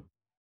McNeely.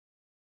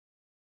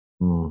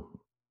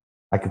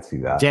 I could see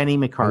that. Denny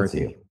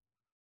McCarthy.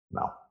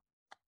 No.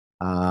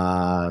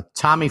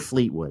 Tommy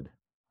Fleetwood.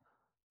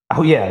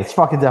 Oh yeah, it's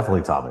fucking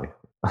definitely Tommy.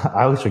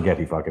 I always forget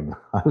he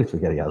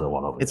hasn't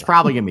won over. It's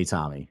probably gonna be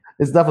Tommy.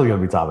 It's definitely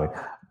gonna be Tommy.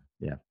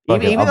 Yeah.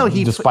 Even though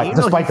despite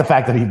the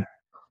fact that he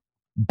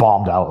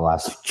bombed out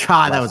last.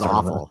 God, that was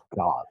awful.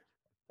 God.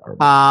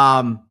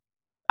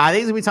 I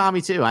think it's gonna be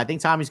Tommy too. I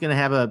think Tommy's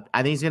gonna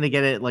he's gonna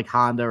get it like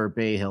Honda or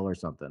Bay Hill or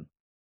something.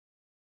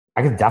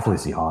 I could definitely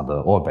see Honda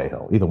or Bay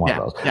Hill, either one of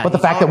those. Yeah, but the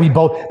fact that we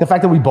both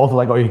are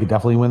like, oh, he could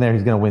definitely win there.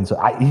 He's gonna win. So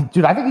I think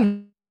he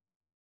can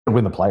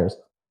win the Players.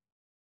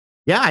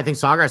 Yeah, I think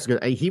Sawgrass is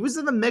good. He was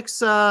in the mix.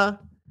 He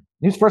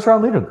was first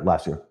round leader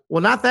last year.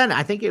 Well, not then.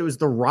 I think it was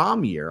the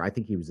Rahm year. I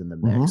think he was in the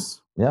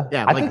mix. Mm-hmm.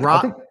 Yeah. I think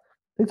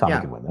Tommy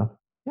can win though.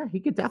 Yeah, he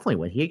could definitely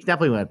win. He could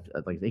definitely win.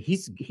 Like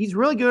he's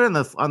really good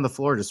on the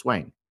Florida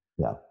swing.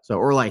 Yeah. So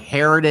or like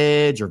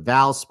Heritage or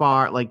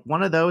Valspar, like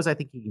one of those. I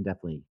think he can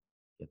definitely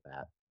get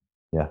that.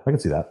 Yeah, I can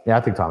see that. Yeah,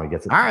 I think Tommy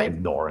gets it. All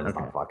right. Noren's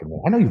not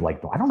fucking. I know you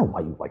like. I don't know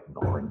why you like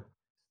Noren.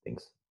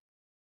 Things.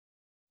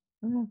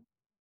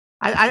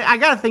 I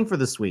got to think for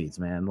the Swedes,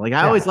 man. Like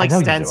I always like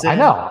Stenson. I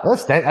know.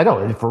 I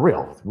know. For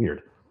real. It's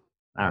weird.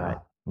 All right.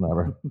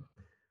 Whatever.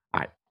 All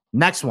right.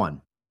 Next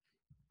one.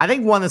 I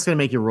think one that's going to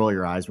make you roll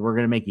your eyes, but we're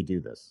going to make you do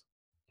this.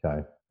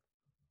 Okay.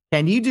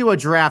 Can you do a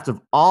draft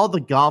of all the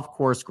golf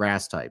course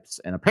grass types?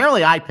 And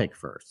apparently I pick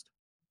first.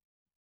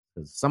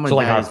 So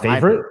like our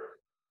favorite?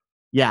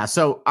 Yeah.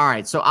 So, all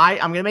right. So I'm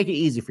going to make it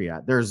easy for you.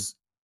 There's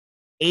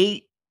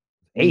eight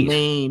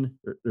main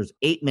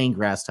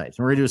grass types.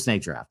 We're going to do a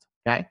snake draft.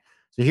 Okay.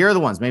 So here are the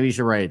ones. Maybe you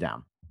should write it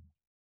down.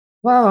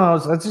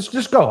 No, let's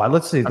just go.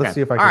 Let's see. Okay. Let's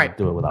see if I can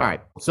do it without. All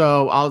right.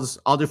 So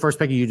I'll do first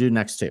pick and you do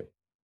next two.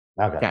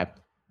 Okay.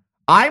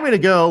 I'm going to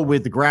go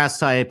with the grass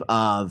type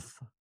of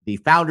the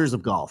founders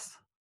of golf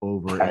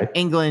over in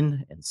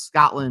England and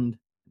Scotland,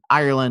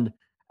 Ireland.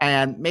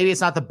 And maybe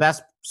it's not the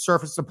best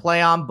surface to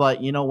play on,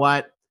 but you know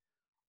what?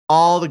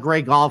 All the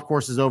great golf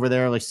courses over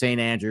there, like St.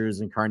 Andrews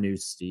and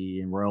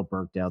Carnoustie and Royal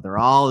Birkdale, they're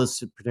all this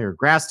particular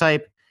grass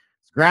type.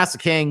 It's Grass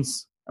of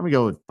Kings. I'm going to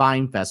go with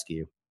Fine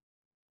Fescue.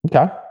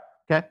 Okay.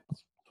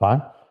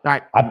 Fine. All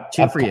right.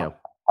 Two for you.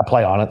 I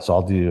play on it, so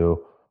I'll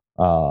do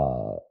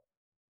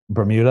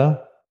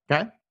Bermuda.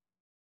 Okay.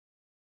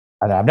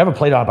 And I've never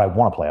played on it, but I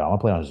want to play it. I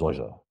want to play on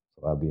Zoysia.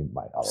 So that'd be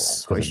my other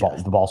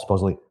one. The ball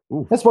supposedly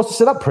it's supposed to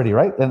sit up pretty,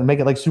 right? And make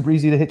it like super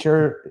easy to hit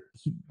your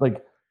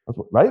like.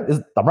 Right?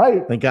 I'm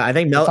right. I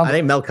think Mel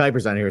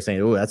Kiper's on here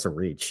saying, "Oh, that's a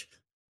reach."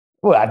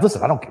 Well,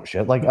 listen, I don't give a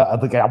shit. Like, I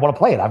want to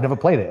play it. I've never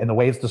played it, and the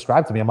way it's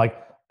described to me, I'm like,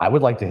 I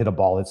would like to hit a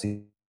ball that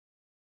seems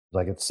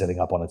like it's sitting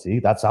up on a tee.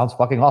 That sounds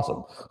fucking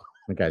awesome.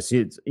 Okay,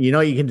 so you know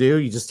what you can do?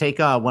 You just take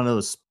one of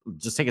those.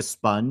 Just take a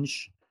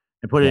sponge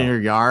and put it in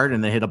your yard,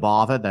 and then hit a ball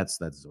off it. That's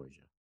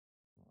Zoysia.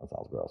 That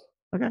sounds gross.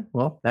 Okay,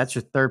 well, that's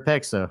your third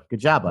pick. So good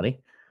job, buddy.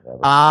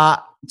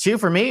 Whatever. Two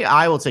for me.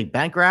 I will take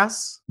bent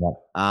grass.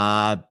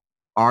 Yep.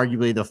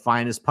 Arguably the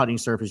finest putting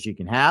surface you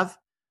can have.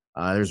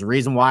 There's a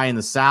reason why in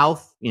the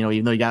South,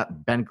 even though you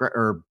got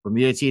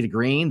Bermuda tee to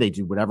green, they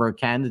do whatever it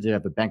can to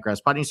have a bent grass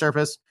putting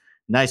surface,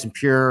 nice and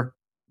pure,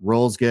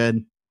 rolls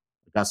good.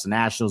 Augusta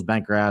Nationals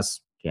bent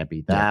grass, can't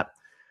beat that. Yeah.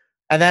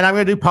 And then I'm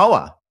going to do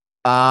POA.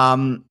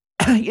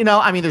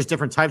 There's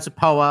different types of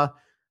POA.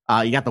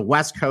 You got the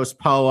West Coast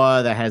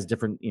POA that has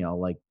different,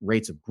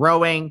 rates of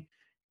growing.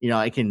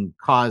 It can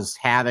cause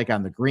havoc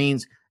on the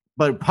greens.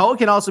 But POA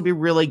can also be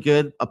really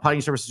good. A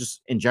putting surface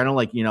just in general,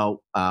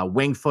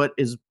 Winged Foot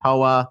is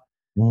POA.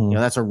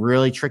 That's a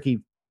really tricky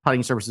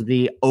putting surface to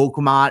be.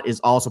 Oakmont is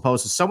also POA.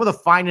 So some of the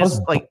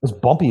finest, it's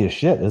bumpy as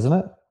shit, isn't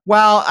it?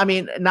 Well,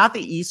 not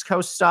the East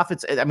Coast stuff.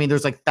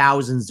 There's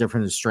thousands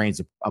different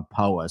strains of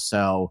POA.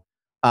 So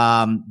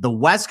the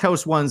West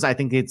Coast ones, I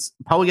think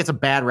POA gets a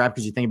bad rap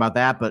because you think about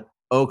that. But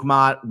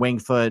Oakmont,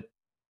 Winged Foot,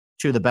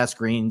 two of the best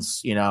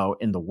greens,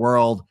 in the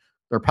world,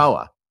 they're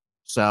POA.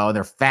 So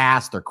they're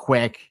fast, they're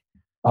quick.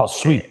 Oh,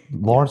 sweet.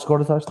 Lawrence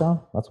scored a touchdown?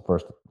 That's the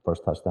first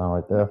touchdown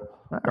right there.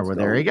 Well,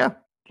 there you go.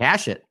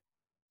 Cash it.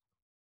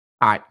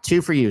 All right,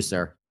 2 for you,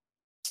 sir.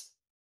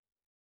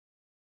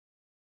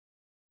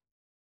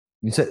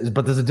 You said,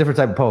 but there's a different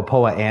type of POA.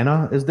 POA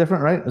Anna is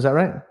different, right? Is that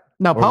right?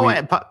 No, POA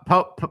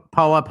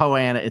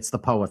Anna. It's the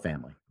POA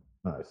family.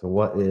 All right, so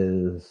what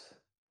is...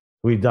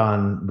 We've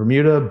done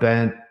Bermuda,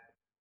 bent.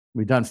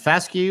 We've done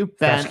fescue,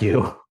 bent,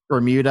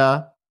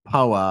 Bermuda,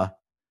 POA,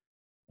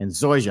 and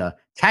zoysia.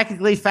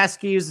 Technically,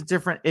 fescue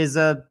is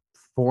a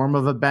form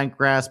of a bent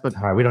grass, but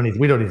all right, we don't need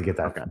to get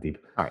that deep.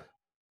 All right,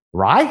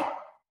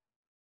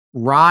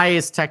 rye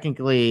is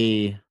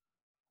technically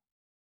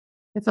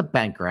it's a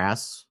bent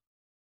grass.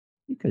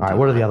 You could. All right,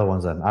 what are the other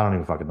ones then? I don't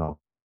even fucking know.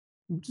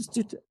 Just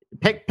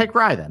pick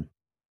rye then.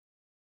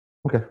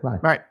 Okay, rye. All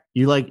right,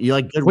 you like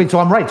good. Wait, so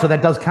I'm right. So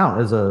that does count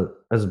as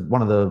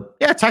one of the.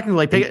 Yeah,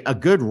 technically, pick a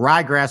good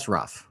ryegrass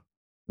rough.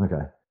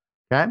 Okay.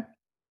 So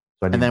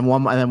and then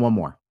one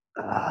more.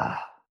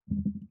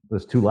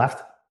 There's 2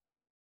 left.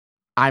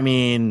 I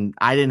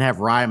didn't have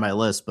rye on my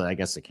list, but I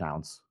guess it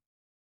counts.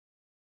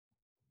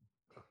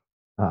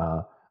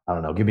 I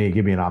don't know. Give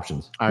me an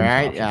options. All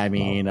right.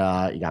 You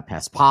got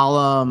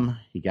Paspalum.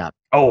 You got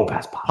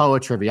Paspalum. POA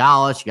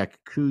Trivialis. You got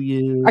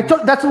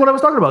Kikuyu. That's what I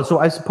was talking about. So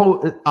I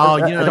suppose.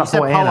 You said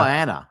POA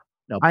Anna.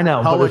 No, I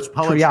know. POA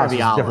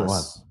Trivialis. A different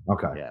one.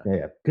 Okay.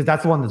 Yeah. Because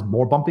that's the one that's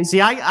more bumpy.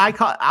 See,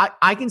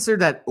 I consider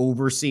that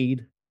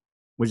overseed,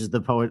 which is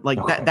the POA.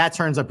 That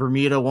turns a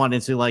Bermuda one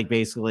into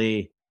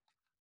basically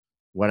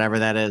whatever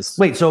that is.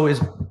 Wait, so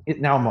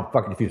now I'm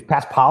fucking confused.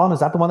 Paspalum, is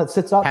that the one that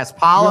sits up?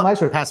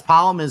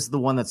 Paspalum is the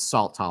one that's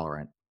salt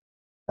tolerant.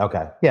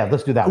 Okay. Yeah,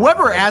 let's do that.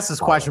 Whoever asked this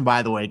question,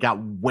 by the way,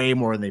 got way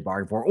more than they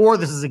bargained for, or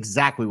this is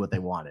exactly what they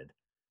wanted.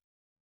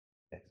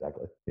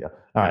 Exactly. Yeah.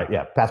 All right.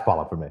 Yeah.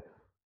 Paspalum for me.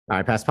 All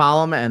right.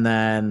 Paspalum and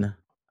then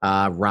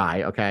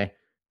rye. Okay.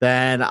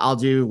 Then I'll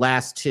do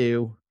last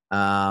 2.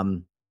 I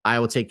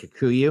will take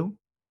Kikuyu,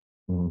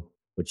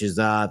 which is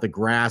the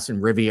grass in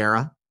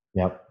Riviera.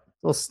 Yep.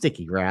 A little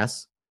sticky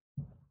grass.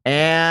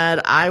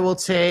 And I will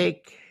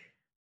take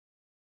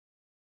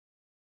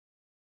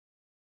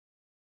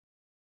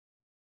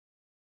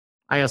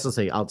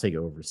I'll take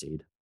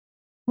overseed.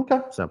 Okay.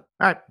 So all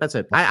right, that's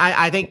it.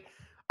 I think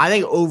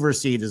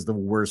overseed is the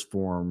worst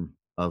form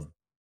of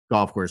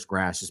golf course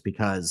grass just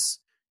because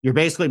you're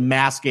basically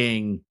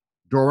masking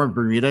dormant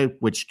Bermuda,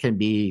 which can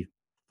be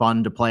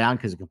fun to play on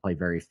because it can play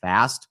very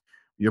fast.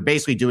 You're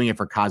basically doing it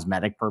for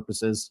cosmetic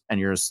purposes and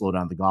you're to slow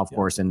down the golf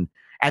course. And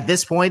at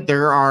this point,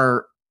 there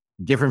are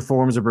different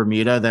forms of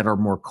Bermuda that are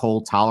more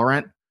cold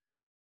tolerant.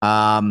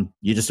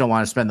 You just don't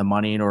want to spend the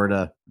money in order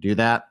to do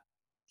that.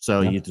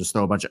 So you just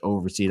throw a bunch of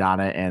overseed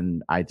on it.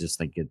 And I just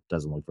think it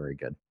doesn't look very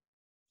good.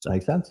 So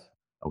makes sense.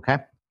 Okay.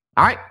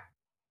 All right.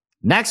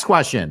 Next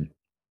question.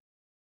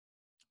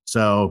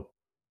 So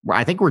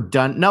I think we're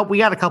done. No, we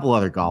got a couple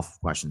other golf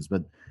questions,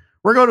 but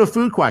we're going to a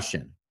food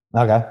question.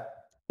 Okay.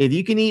 If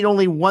you can eat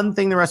only one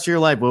thing the rest of your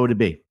life, what would it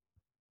be?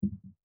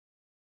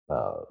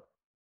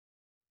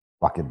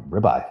 Fucking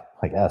ribeye,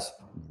 I guess.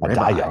 I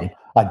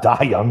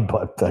die young,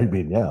 but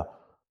yeah.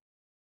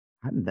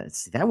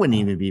 That wouldn't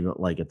even be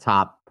like a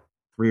top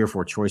 3 or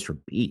 4 choice for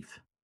beef.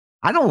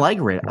 I don't like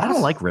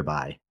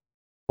ribeye.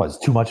 Was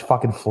too much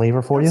fucking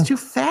flavor for you? It's too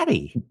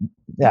fatty.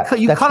 Yeah,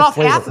 you cut off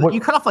half. You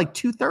cut off like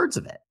 2/3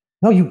 of it.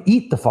 No, you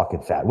eat the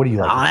fucking fat. What do you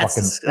like?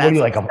 What do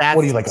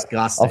you like?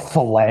 A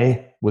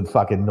fillet with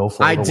fucking no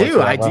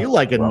flavor? I do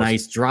like a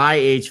nice dry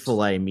aged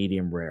fillet,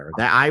 medium rare.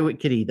 That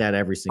could eat that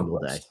every single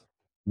day.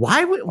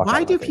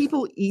 Why do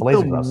people eat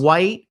the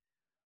white?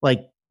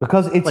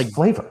 Because it's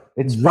flavor.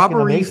 It's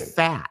rubbery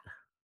fat.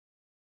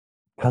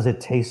 Because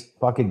it tastes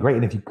fucking great,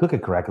 and if you cook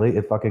it correctly,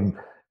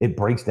 it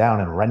breaks down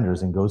and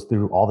renders and goes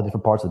through all the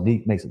different parts of the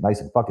meat, makes it nice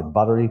and fucking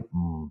buttery.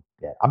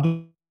 Yeah, I'm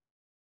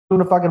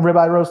doing a fucking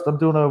ribeye roast. I'm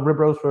doing a rib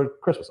roast for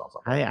Christmas on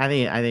something. I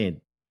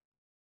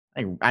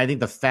think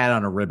the fat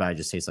on a ribeye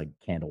just tastes like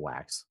candle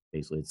wax.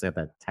 Basically, it's got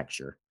that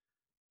texture.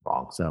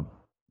 Wrong. So,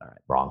 all right,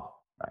 wrong.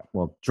 All right.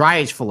 Well, dry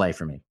aged fillet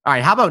for me. All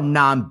right. How about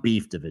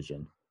non-beef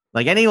division?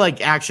 Like any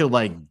actual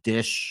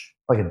dish.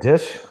 Like a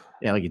dish.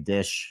 Yeah, like a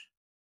dish.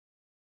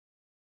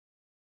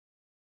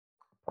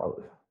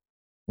 Probably.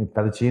 I mean,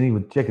 fettuccine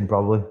with chicken,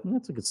 probably.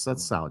 That's a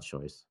solid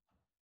choice.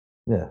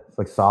 Yeah, it's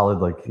like solid,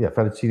 like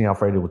fettuccine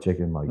Alfredo with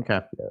chicken, like okay.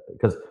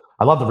 Because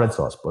I love the red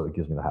sauce, but it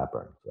gives me the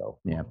heartburn. So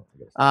yeah,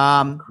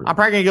 I'm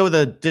probably gonna go with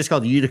a dish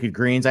called Utica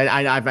greens.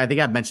 I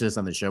think I've mentioned this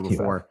on the show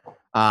before.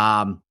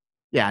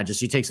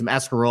 Just you take some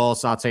escarole,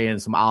 saute in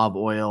some olive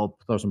oil,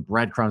 throw some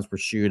breadcrumbs,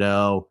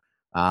 prosciutto,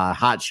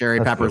 hot cherry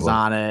peppers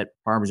on it,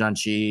 Parmesan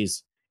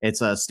cheese.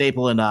 It's a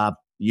staple in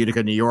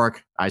Utica, New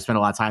York. I spent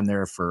a lot of time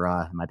there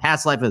for my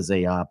past life as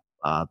a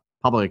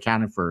public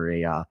accountant for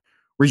a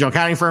regional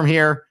accounting firm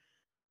here.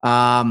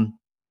 You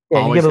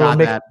get a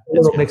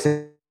little mix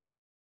of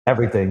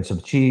everything, some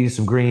cheese,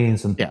 some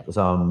greens, some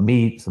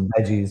meat, some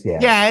veggies.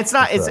 It's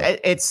not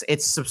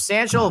it's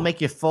substantial, it'll make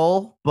you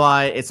full,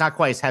 but it's not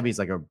quite as heavy as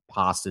like a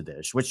pasta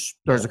dish, which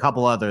there's a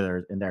couple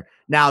other in there.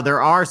 Now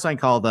there are something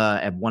called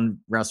at one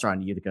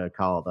restaurant in Utica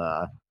called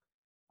I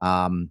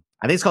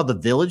think it's called the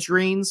Village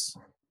Greens.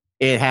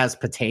 It has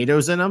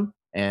potatoes in them,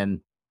 and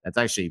that's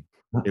actually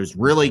it was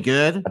really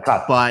good, but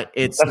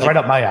that's like, right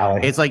up my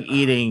alley. It's like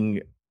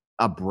eating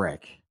a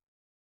brick,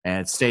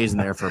 and it stays in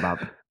there for about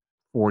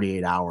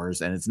 48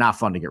 hours, and it's not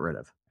fun to get rid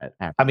of.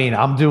 I mean,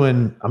 I'm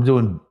doing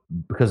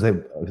because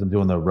I'm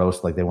doing the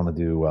roast, like they want to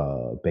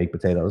do baked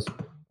potatoes,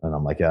 and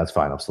I'm like, yeah, that's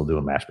fine. I'm still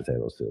doing mashed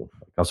potatoes too.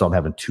 Also, I'm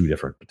having 2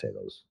 different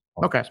potatoes.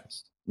 Okay.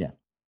 Christmas. Yeah.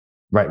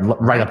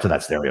 Right up to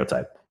that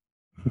stereotype.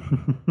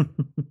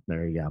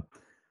 There you go.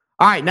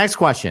 All right, next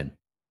question.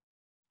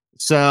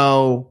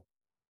 So,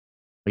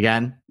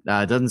 again,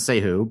 it doesn't say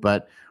who,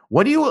 but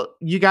what do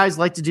you guys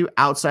like to do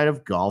outside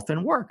of golf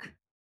and work?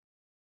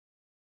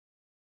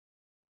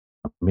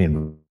 I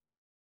mean,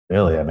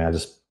 really, I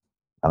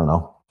don't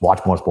know,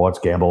 watch more sports,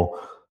 gamble.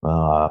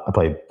 I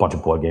play a bunch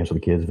of board games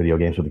with the kids, video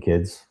games with the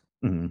kids,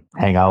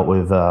 hang out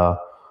with, I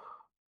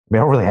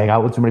don't really hang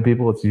out with too many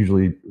people. It's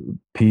usually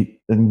Pete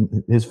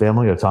and his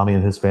family or Tommy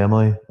and his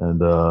family. And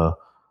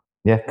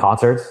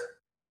concerts.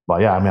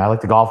 But I mean, I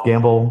like to golf,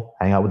 gamble,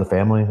 hang out with the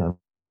family.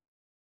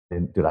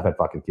 And dude, I've had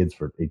fucking kids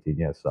for 18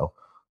 years. So,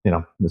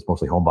 it's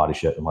mostly homebody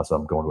shit unless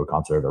I'm going to a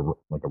concert or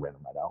like a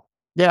random night out.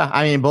 Yeah,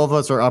 I mean, both of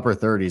us are upper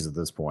 30s at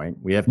this point.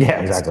 We have kids.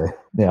 Yeah, exactly.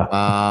 Yeah.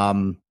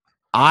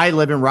 I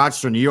live in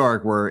Rochester, New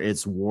York, where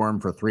it's warm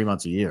for 3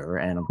 months a year,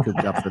 and I'm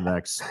cooped up for the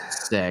next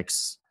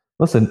 6.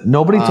 Listen,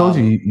 nobody told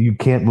you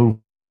can't move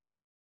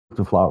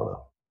to Florida.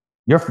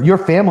 Your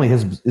family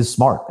is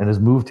smart and has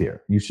moved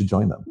here. You should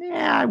join them.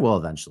 Yeah, I will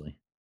eventually.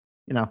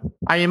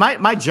 I mean,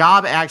 my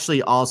job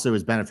actually also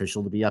is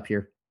beneficial to be up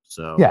here.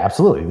 So yeah,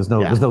 absolutely. There's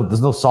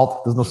no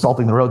salt. There's no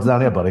salting the roads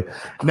down here, buddy.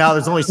 No,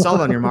 there's only salt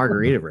on your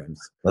margarita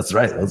rims. That's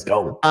right. Let's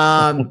go.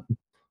 No,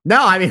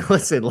 I mean,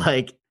 listen,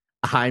 like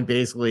I'm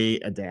basically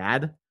a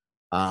dad.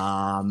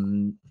 I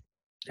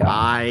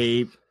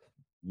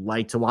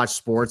like to watch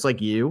sports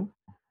like you.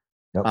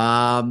 Yep.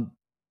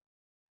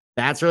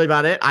 That's really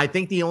about it. I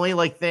think the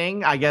only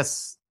thing I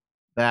guess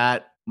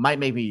that might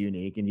make me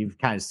unique, and you've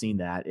kind of seen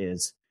that,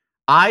 is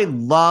I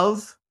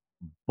love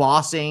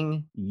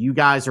bossing you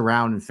guys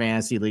around in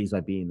fantasy leagues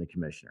by being the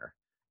commissioner.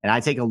 And I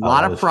take a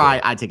lot of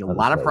pride. I take a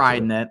lot of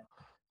pride in it.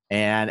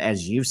 And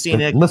as you've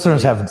seen it,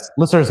 listeners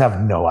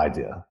have no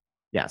idea.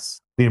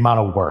 Yes. The amount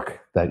of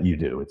work that you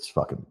do.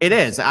 It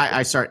is.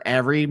 I start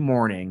every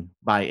morning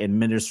by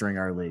administering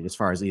our league as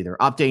far as either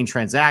updating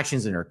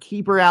transactions and our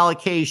keeper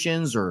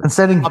allocations or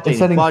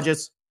updating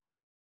budgets.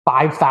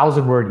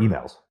 5,000 word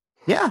emails.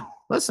 Yeah.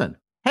 Listen,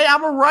 hey,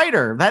 I'm a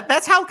writer.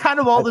 That's how kind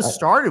of all this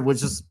started,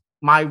 was just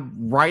my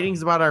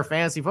writings about our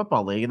fantasy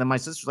football league. And then my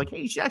sister's like,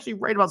 hey, you should actually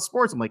write about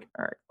sports. I'm like,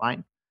 all right,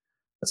 fine.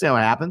 Let's see how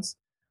it happens.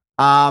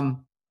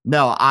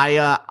 No,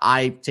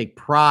 I take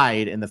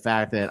pride in the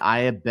fact that I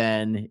have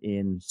been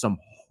in some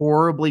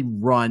horribly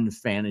run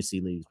fantasy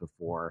leagues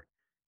before.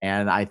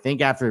 And I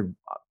think after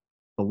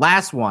the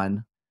last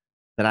one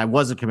that I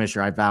was a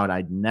commissioner, I vowed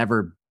I'd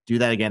never do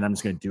that again. I'm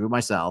just going to do it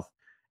myself.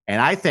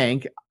 And I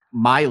think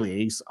my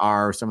leagues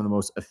are some of the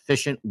most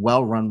efficient,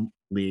 well-run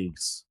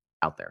leagues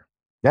out there.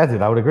 Yeah,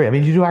 dude, I would agree. I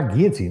mean, you do our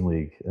guillotine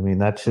league. I mean,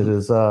 that shit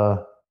is,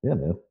 man,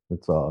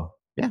 it's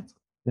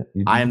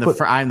I am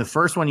the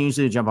first one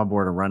usually to jump on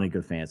board and run a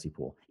good fantasy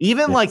pool.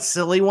 Even like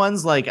silly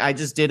ones, like I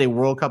just did a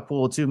World Cup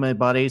pool with 2 of my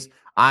buddies.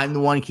 I'm the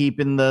one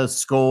keeping the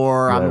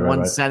score. I'm the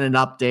one sending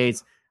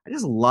updates. I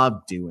just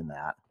love doing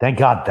that. Thank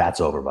God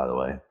that's over, by the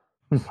way.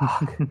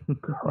 Fuck.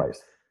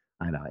 Christ.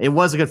 I know. It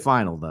was a good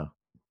final, though.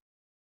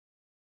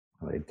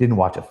 I didn't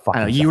watch a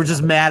fucking. I know. You were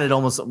just mad it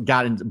almost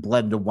bled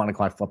into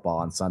 1:00 football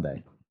on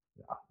Sunday.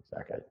 Yeah,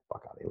 exactly.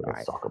 Fuck out of here.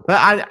 Right. Soccer.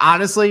 But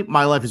honestly,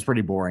 my life is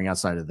pretty boring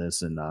outside of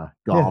this and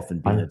golf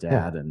and being a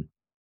dad. And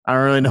I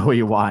don't really know what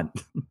you want.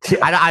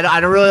 I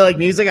don't really like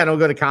music. I don't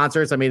go to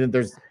concerts. I mean,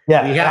 there's.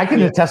 Yeah, I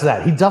can attest to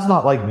that. He does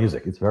not like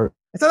music. It's very.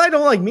 It's not I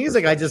don't like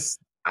music. I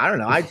don't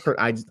know.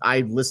 I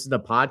listen to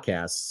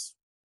podcasts.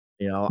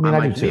 I mean,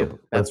 I do too.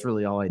 That's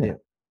really all I do.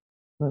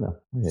 I know.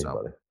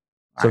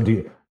 So do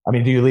you? I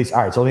mean, do you at least?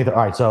 All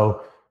right.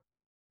 So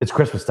it's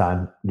Christmas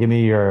time. Give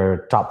me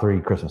your top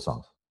 3 Christmas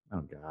songs. Oh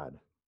God.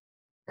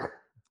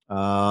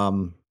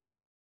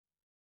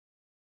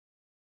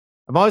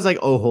 I've always liked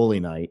 "Oh Holy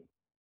Night."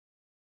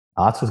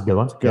 Oh, that's just a good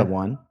one. Good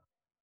one.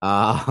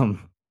 I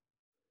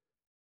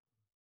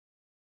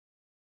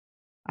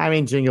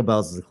mean, Jingle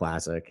Bells is a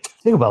classic.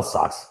 Jingle Bells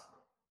sucks.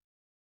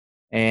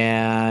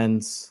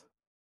 And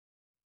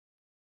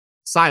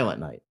Silent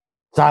Night.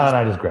 Silent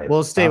Night is great.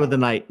 We'll stay with the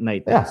night.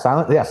 Yeah,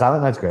 Silent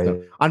Night's great.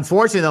 So,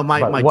 unfortunately, though,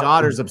 my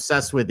daughter's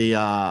obsessed with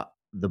the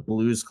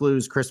Blues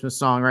Clues Christmas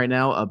song right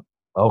now.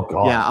 Oh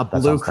God! Yeah, A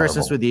Blue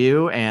Christmas with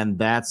You, and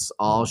that's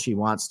all she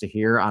wants to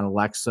hear on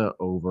Alexa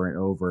over and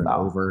over and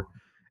over.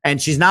 And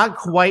she's not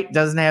quite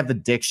doesn't have the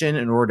diction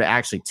in order to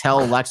actually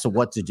tell Alexa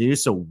what to do.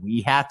 So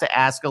we have to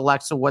ask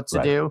Alexa what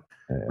to do.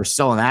 Yeah. We're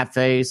still in that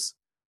phase.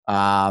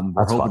 We're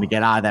hoping to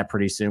get out of that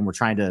pretty soon. We're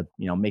trying to,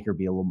 make her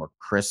be a little more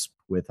crisp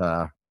with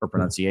her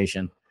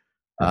pronunciation.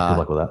 Good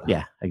luck with that.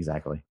 Yeah,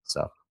 exactly.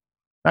 So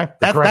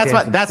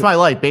that's my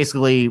life.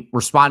 Basically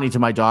responding to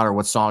my daughter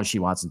what song she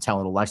wants and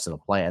telling Alexa to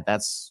play it.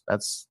 That's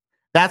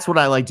what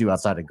I like to do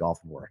outside of golf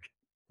and work.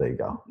 There you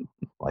go.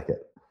 Like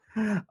it.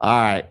 All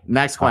right.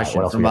 Next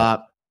question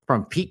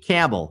from Pete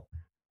Campbell.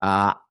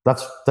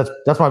 That's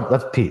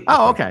Pete.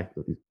 Oh, okay.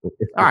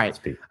 All right.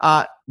 Pete.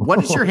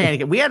 What is your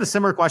handicap? We had a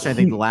similar question, I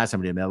think, the last time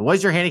we did. What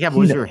is your handicap?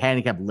 What is your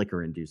handicap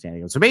liquor-induced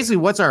handicap? So basically,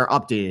 what's our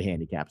updated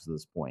handicaps at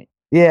this point?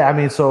 Yeah, I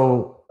mean,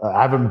 so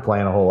I haven't been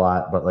playing a whole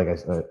lot, but like I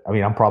said, I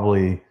mean, I'm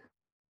probably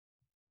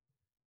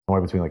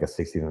somewhere between like a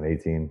 16 and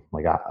 18.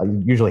 Like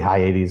usually high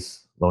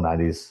 80s, low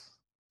 90s.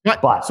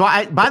 But so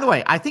by the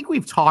way, I think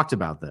we've talked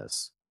about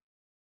this.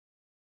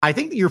 I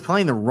think that you're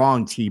playing the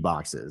wrong tee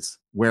boxes,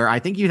 where I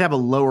think you'd have a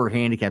lower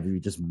handicap if you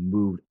just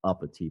moved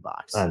up a tee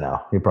box. I know.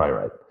 You're probably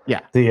right. Yeah.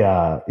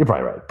 You're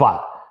probably right.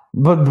 But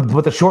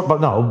the short, but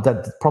no,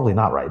 that's probably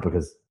not right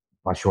because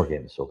my short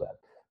game is so bad.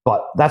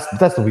 But that's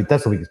the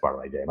weakest part of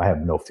my game. I have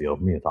no feel.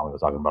 Me and Tommy were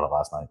talking about it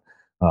last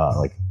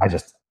night.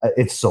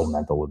 It's so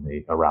mental with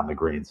me around the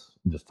greens.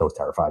 I'm just so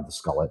terrified to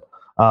skull it.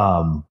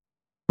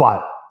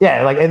 But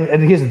yeah, like,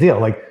 and here's the deal.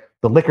 Like,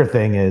 the liquor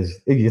thing is,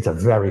 it's a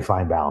very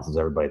fine balance, as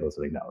everybody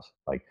listening knows.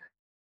 Like,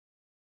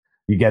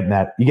 you get in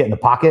the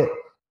pocket,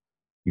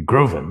 you're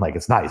grooving, like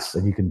it's nice,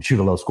 and you can shoot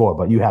a low score,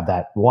 but you have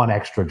that one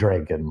extra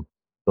drink, and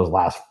those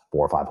last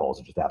 4 or 5 holes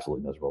are just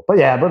absolutely miserable. But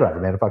yeah, whatever,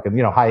 man. If I can,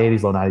 high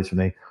 80s, low 90s for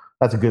me,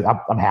 that's a good.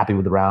 I'm happy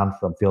with the round.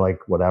 I feel like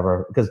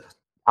whatever, because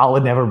I'll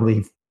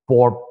inevitably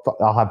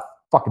I'll have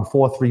fucking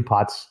 4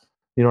 3-putts.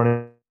 You know what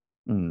I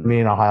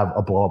mean? I'll have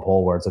a blow up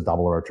hole where it's a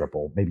double or a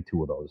triple, maybe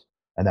 2 of those,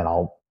 and then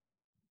I'll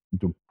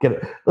get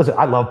it. Listen,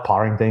 I love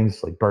parring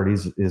things. Like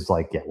birdies is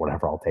like, yeah,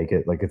 whatever, I'll take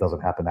it. Like, it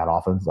doesn't happen that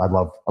often. I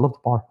love the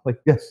par. Like,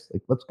 yes,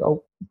 like, let's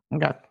go.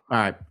 Okay. All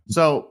right.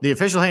 So the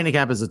official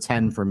handicap is a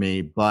 10 for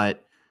me,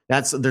 but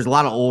there's a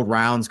lot of old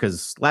rounds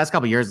because last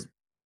couple of years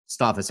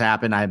stuff has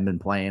happened. I haven't been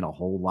playing a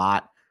whole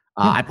lot.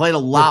 I played a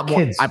lot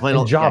more. I played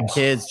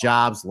kids,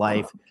 jobs,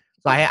 life.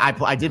 So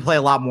I did play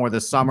a lot more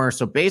this summer.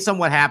 So based on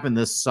what happened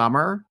this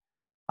summer,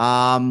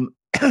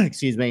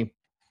 excuse me,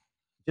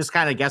 just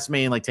kind of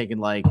guesstimating, like taking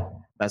like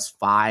best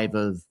 5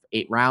 of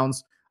 8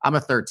 rounds, I'm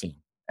a 13.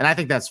 And I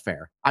think that's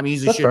fair. I'm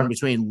usually shooting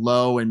between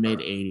low and mid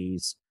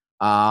 80s.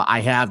 I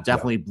have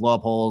definitely blow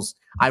up holes.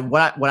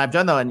 What I've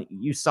done though, and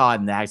you saw it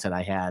in the accent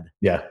I had.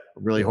 Yeah. A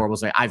really horrible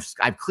thing.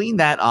 I've cleaned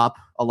that up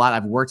a lot.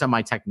 I've worked on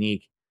my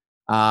technique.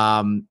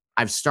 I've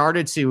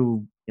started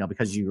to,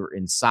 because you're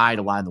inside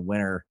a lot in the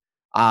winter.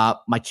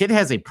 My kid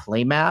has a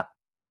play mat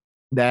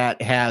that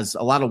has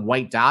a lot of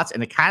white dots,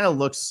 and it kind of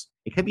looks,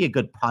 it could be a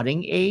good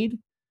putting aid.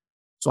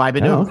 So I've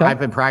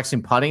been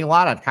practicing putting a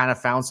lot. I've kind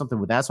of found something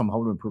with that. So I'm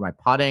hoping to improve my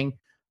putting.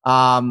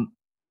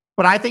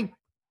 But I think,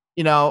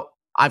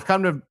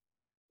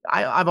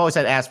 I've always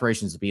had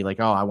aspirations to be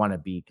like, I want to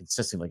be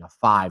consistent, like a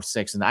 5,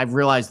 6. And I've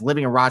realized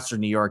living in Rochester,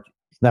 New York,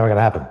 it's never going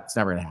to happen. It's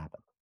never going to happen.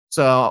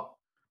 So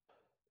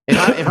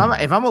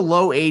if I'm a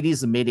low 80s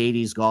to mid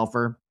 80s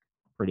golfer,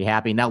 pretty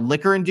happy. Now,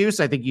 liquor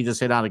induced, I think you just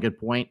hit on a good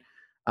point.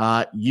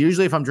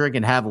 Usually if I'm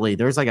drinking heavily,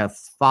 there's like a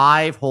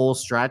 5-hole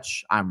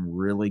stretch. I'm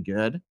really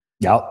good.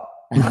 Yep.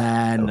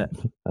 And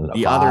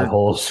the other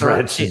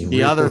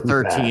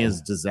 13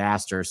 is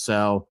disaster.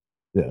 So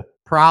yeah,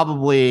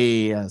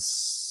 probably a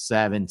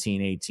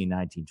 17, 18,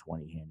 19,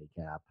 20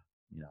 handicap,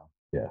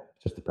 Yeah, it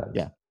just depends.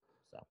 Yeah.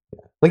 So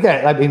yeah. Like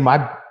I mean,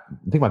 I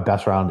think my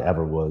best round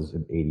ever was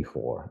in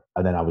 84.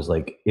 And then I was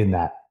like in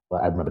that,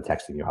 I remember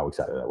texting you how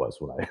excited I was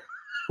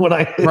when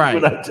I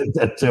did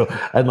that too.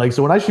 And like,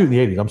 so when I shoot in the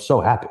 80s, I'm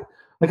so happy.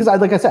 Because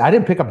like I said, I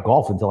didn't pick up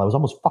golf until I was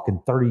almost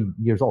fucking 30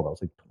 years old. I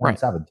was like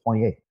 27,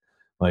 28.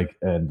 Like,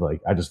 and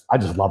like, I just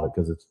love it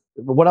because it's,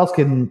 what else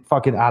can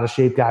fucking out of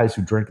shape guys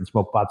who drink and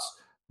smoke butts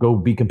go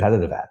be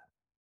competitive at?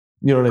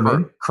 You know what I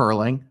mean?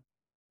 Curling.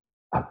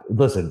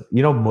 Listen,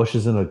 Mush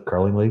is in a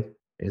curling league.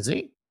 Is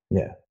he?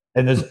 Yeah.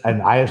 And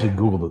I actually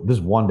Googled it.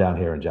 There's one down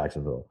here in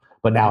Jacksonville,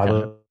 but now I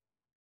live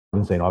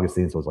in St.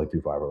 Augustine, so it's like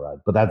too far of a ride.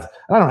 But I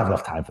don't have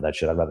enough time for that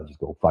shit. I'd rather just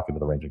go fucking to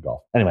the range and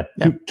golf. Anyway,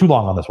 too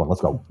long on this one.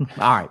 Let's go.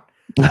 All right.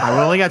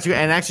 I only got you.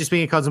 And actually,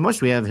 speaking of Cousin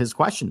Mush, we have his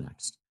question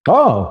next. Oh,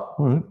 all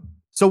right.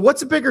 So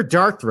what's a bigger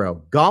dart throw,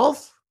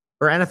 golf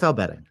or NFL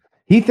betting?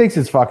 He thinks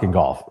it's fucking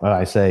golf.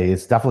 I say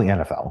it's definitely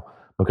NFL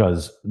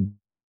because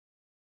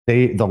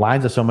the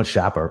lines are so much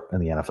sharper in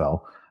the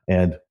NFL,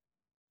 and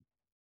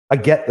I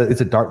get that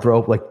it's a dart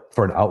throw like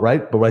for an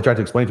outright, but what I tried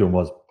to explain to him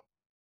was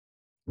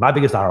my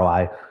biggest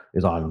ROI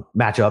is on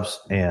matchups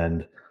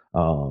and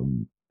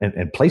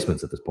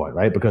placements at this point,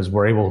 right? Because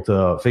we're able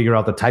to figure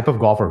out the type of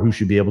golfer who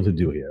should be able to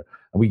do here,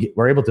 and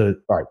we're able to,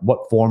 all right,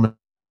 what form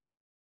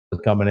is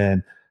coming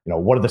in,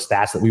 what are the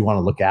stats that we want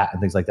to look at and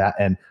things like that.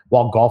 And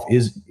while golf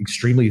is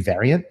extremely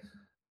variant,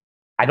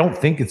 I don't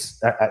think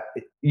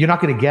you're not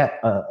going to get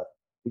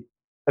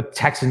a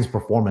Texans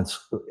performance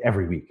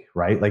every week,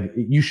 right? Like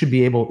you should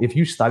be able, if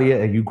you study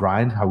it and you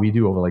grind how we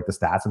do over like the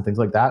stats and things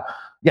like that.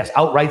 Yes,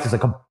 outrights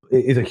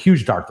is a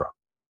huge dart throw.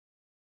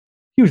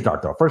 Huge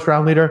dart throw. First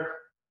round leader,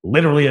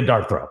 literally a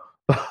dart throw.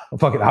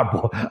 Fucking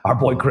our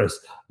boy Chris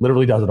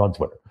literally does it on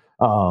Twitter.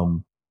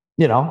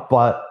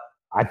 But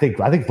I think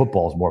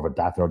football is more of a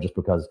dart throw just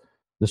because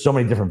there's so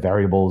many different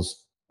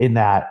variables in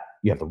that.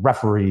 You have the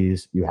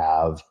referees, you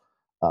have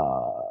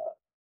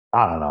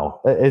I don't know.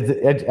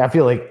 I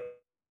feel like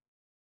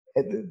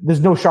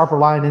there's no sharper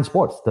line in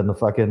sports than the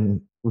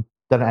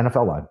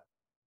NFL line.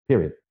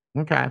 Period.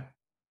 Okay.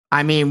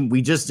 I mean,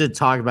 we just did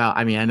talk about.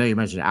 I mean, I know you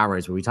mentioned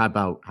outrights, but we talked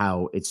about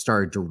how it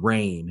started to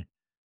rain,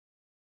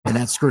 and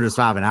that screwed us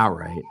out of an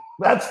outright.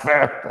 That's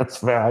fair.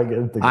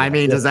 I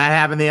mean, does that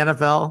happen in the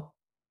NFL?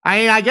 I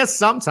mean, I guess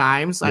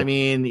sometimes. Yeah. I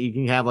mean, you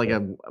can have like a.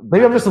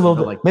 Maybe I'm just a little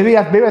bit like. Maybe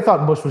I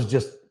thought Bush was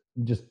just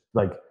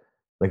like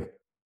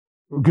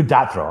good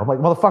dot throw. I'm like,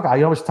 motherfucker,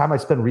 you know how much time I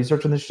spend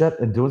researching this shit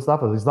and doing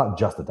stuff? It's not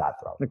just a dot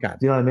throw. Okay.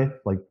 Do you know what I mean?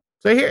 Like,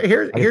 so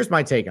here's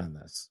my take on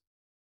this.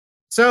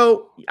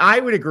 So I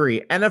would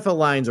agree, NFL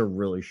lines are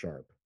really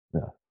sharp.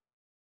 Yeah.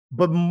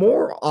 But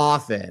more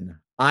often,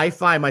 I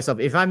find myself,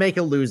 if I make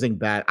a losing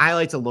bet, I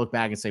like to look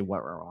back and say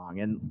what went wrong.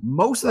 And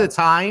most of the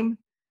time,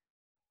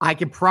 I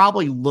could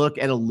probably look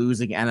at a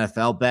losing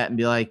NFL bet and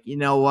be like, you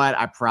know what?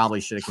 I probably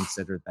should have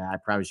considered that. I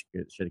probably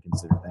should have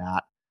considered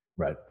that.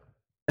 Right.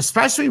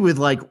 Especially with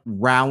like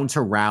round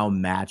to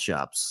round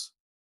matchups.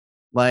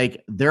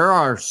 Like there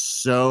are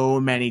so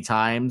many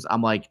times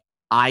I'm like,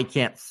 I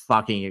can't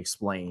fucking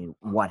explain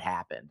what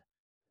happened.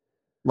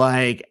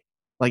 Like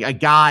a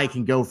guy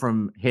can go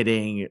from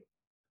hitting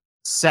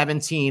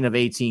 17 of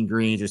 18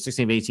 greens or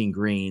 16 of 18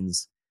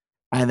 greens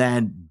and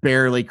then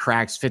barely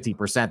cracks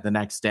 50% the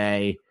next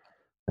day.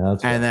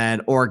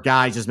 Or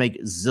guys just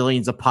make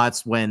zillions of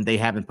putts when they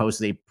haven't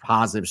posted a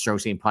positive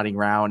stroke gain putting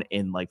round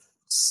in like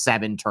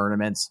 7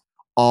 tournaments.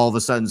 All of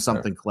a sudden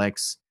something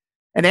clicks.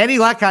 And Andy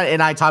Leck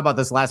and I talked about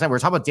this last night. We were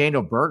talking about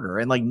Daniel Berger,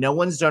 and like no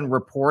one's done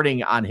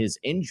reporting on his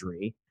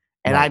injury.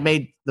 And I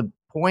made the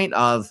point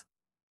of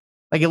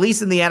like, at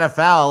least in the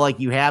NFL, like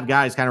you have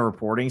guys kind of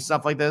reporting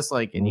stuff like this,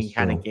 like, and you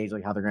can kind of gauge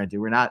like how they're going to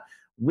do or not.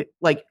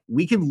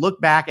 We can look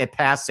back at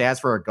past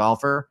stats for a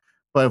golfer,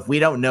 but if we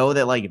don't know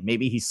that, like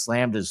maybe he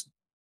slammed his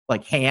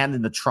like hand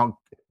in the trunk,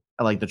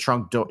 like the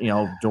trunk door,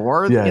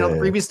 the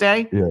previous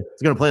day,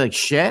 it's going to play like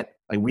shit.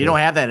 Like we don't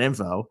have that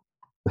info.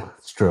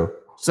 It's true.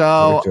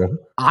 So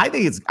I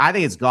think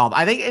it's golf.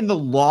 I think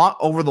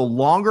over the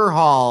longer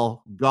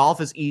haul,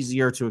 golf is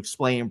easier to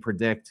explain and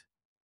predict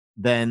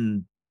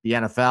than the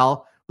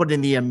NFL. But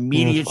in the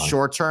immediate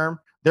short term,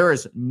 there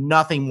is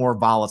nothing more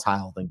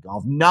volatile than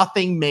golf.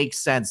 Nothing makes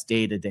sense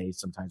day to day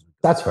sometimes.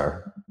 That's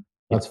fair.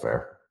 That's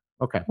fair.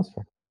 Okay. That's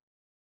fair.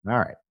 All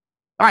right.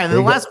 And then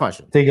the last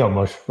question. There you go,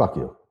 Mush. Fuck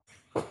you.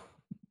 All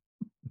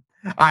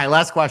right.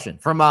 Last question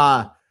from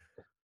the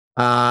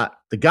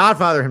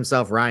Godfather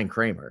himself, Ryan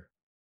Kramer.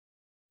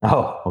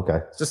 Oh,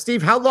 okay. So,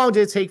 Steve, how long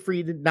did it take for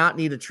you to not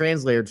need a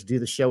translator to do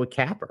the show with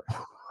Capper?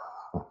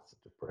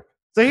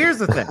 So here's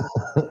the thing.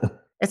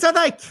 It's not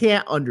that I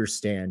can't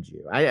understand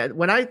you.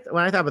 When I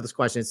thought about this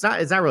question, it's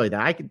not really that.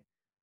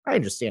 I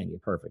understand you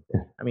perfectly.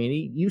 I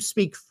mean, you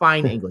speak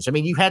fine English. I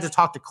mean, you had to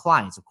talk to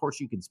clients. Of course,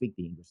 you can speak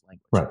the English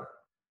language. Right.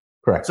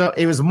 Correct. So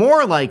it was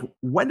more like,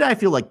 when did I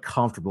feel like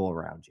comfortable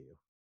around you?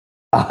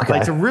 Okay.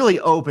 Like to really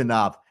open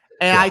up.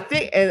 And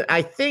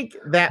I think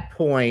that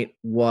point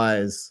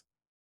was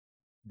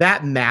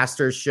that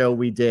Masters show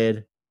we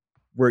did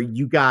where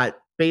you got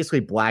basically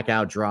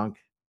blackout drunk.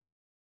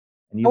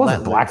 And I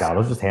wasn't blackout. I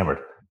was just hammered.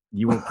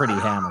 You were pretty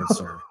hammered,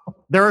 sir.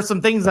 There are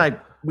some things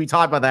we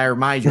talked about that I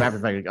remind you after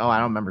the fact. Like, oh, I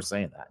don't remember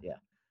saying that. Yeah.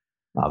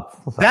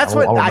 That's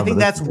what I think.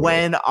 That's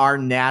when our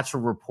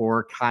natural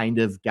rapport kind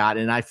of got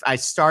in. I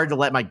started to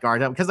let my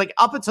guard up because, like,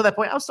 up until that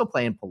point, I was still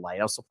playing polite.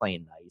 I was still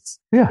playing nice.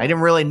 Yeah. I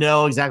didn't really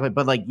know exactly,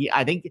 but like,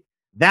 I think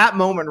that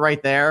moment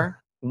right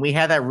there when we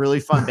had that really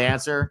fun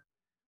banter,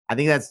 I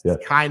think that's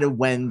kind of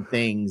when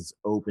things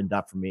opened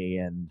up for me,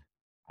 and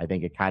I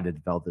think it kind of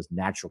developed this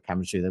natural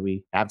chemistry that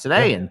we have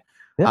today. And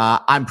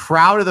I'm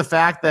proud of the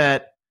fact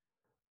that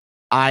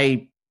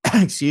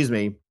excuse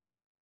me,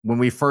 when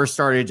we first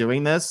started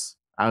doing this,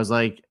 I was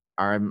like,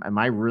 am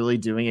I really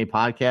doing a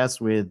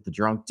podcast with the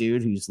drunk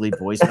dude who used to leave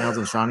voicemails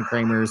on Sean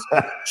Kramer's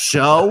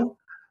show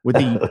with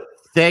the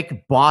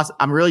thick boss?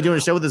 I'm really doing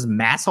a show with this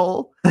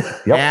masshole.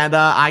 Yep. And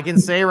I can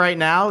say right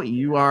now,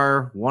 you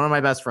are one of my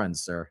best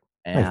friends, sir.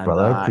 And, thanks,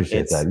 brother. I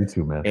appreciate that. You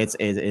too, man. It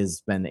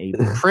has been a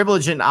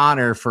privilege and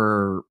honor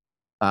for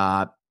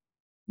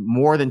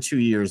more than 2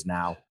 years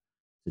now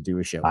to do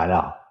a show. I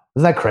know.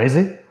 Isn't that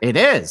crazy? It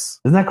is.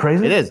 Isn't that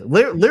crazy? It is.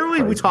 Literally,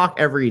 crazy. We talk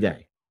every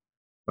day.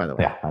 By the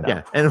way, yeah, I know.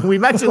 Yeah, and we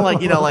mentioned like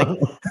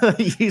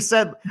you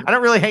said, I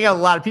don't really hang out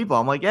with a lot of people.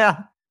 I'm like,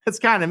 yeah, that's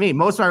kind of me.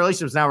 Most of my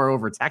relationships now are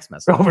over text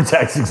message. Over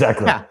text,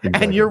 exactly. Yeah,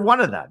 exactly. And you're one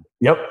of them.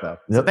 Yep.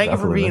 So thank you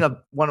for being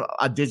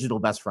a digital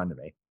best friend to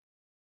me.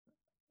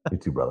 You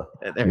too, brother.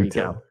 There you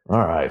go. All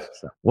right.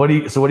 So what do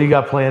you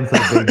got planned for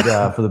the big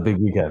for the big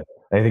weekend?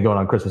 Anything going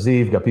on Christmas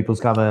Eve? Got people's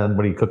coming.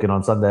 What are you cooking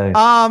on Sunday?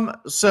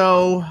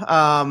 So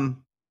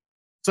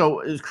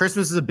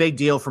Christmas is a big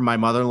deal for my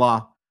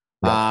mother-in-law.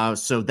 Yeah.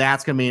 So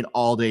that's gonna be an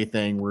all-day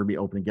thing. We're gonna be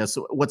opening gifts.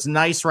 So what's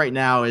nice right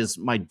now is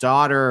my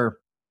daughter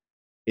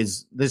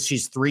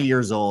she's 3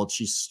 years old.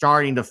 She's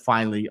starting to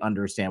finally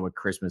understand what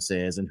Christmas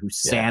is and who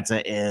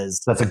Santa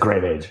is. That's a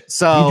great age.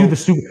 So do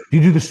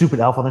you do the stupid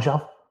elf on the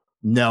shelf?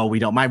 No, we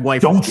don't. My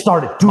wife don't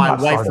start it.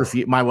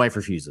 My wife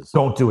refuses.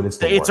 Don't do it.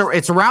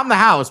 It's around the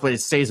house, but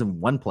it stays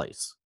in one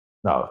place.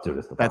 No,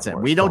 dude, that's it.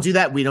 We don't do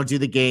that. We don't do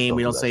the game.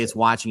 We don't say it's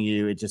watching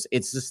you. It's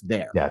just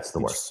there. Yeah, it's the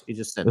worst.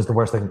 It's the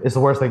worst thing. It's the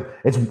worst thing.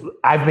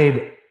 I've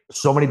made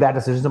so many bad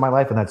decisions in my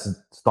life, and that's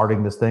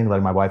starting this thing.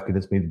 Like my wife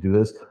convinced me to do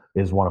this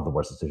is one of the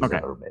worst decisions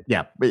I've ever made.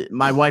 Yeah, but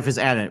my wife is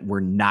adamant.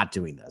 We're not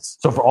doing this.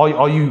 So for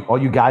all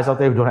you guys out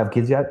there who don't have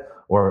kids yet,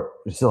 or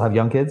still have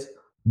young kids,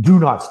 do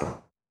not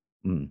start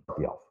the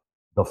elf.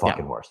 The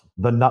fucking worst.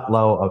 The nut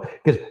low of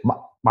because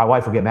my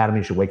wife will get mad at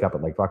me. She'll wake up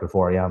at like fucking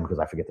 4 a.m. because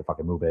I forget to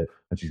fucking move it,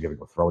 and she's gonna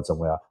go throw it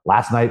somewhere.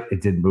 Last night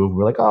it didn't move.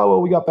 We're like, oh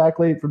well, we got back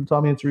late from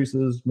Tommy and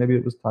Teresa's. Maybe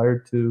it was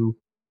tired too.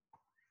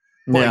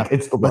 Like,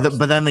 it's the worst.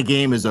 But then the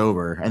game is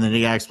over, and then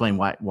you gotta explain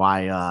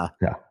why.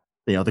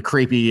 The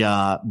creepy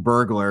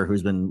burglar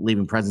who's been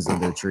leaving presents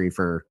in their tree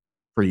for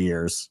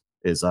years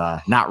is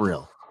not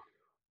real.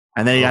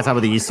 And then you got to talk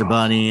about the Easter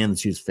Bunny and the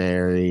Tooth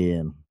Fairy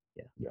and.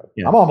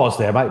 Yeah. I'm almost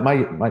there.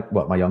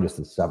 My youngest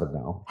is 7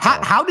 now.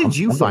 How did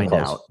you find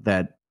out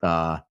that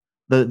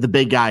the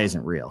big guy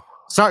isn't real?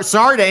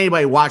 Sorry to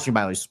anybody watching,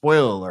 by the way.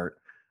 Spoiler alert.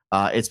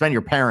 It's been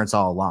your parents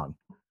all along.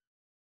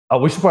 Oh,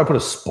 we should probably put a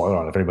spoiler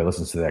on if anybody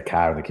listens to that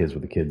car and the kids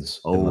with the kids.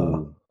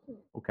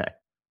 Okay.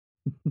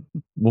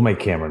 We'll make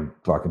Cameron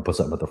fucking put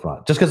something at the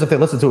front. Just because if they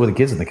listen to it with the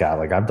kids in the car,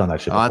 like I've done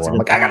that shit before. I'm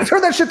like, I gotta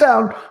turn that shit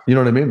down. You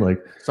know what I mean? Like,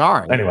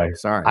 sorry. Anyway,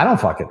 sorry. I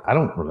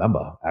don't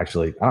remember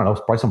actually. I don't know.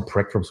 It's probably some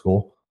prick from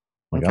school.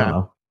 Like, I don't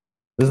know.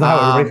 Isn't that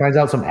how everybody finds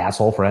out? Some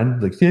asshole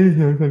friend like, Santa's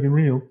not fucking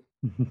real.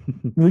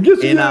 Like,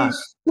 yes, it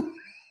is.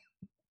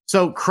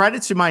 So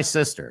credit to my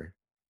sister.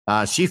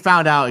 She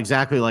found out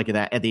exactly like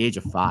that at the age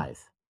of 5.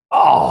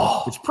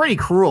 Oh, it's pretty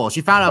cruel.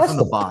 She found out from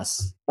the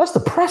bus. That's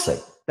depressing.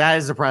 That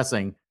is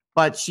depressing.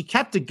 But she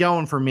kept it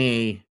going for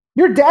me.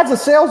 Your dad's a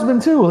salesman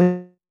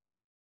too.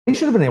 He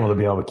should have been able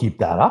to keep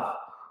that up.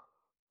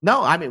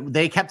 No, I mean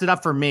they kept it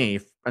up for me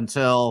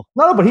until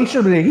but he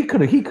should have. He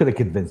could have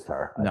convinced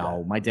her.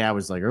 No, my dad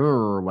was like,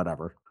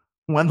 whatever.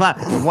 One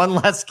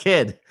less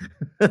kid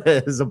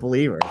is a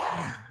believer.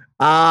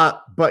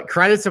 But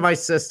credit to my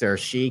sister,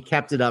 she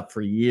kept it up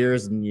for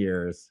years and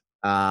years.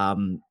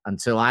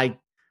 Until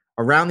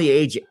around the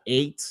age of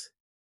 8,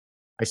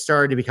 I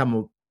started to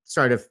become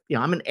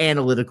I'm an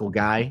analytical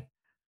guy.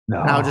 No.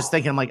 And I was just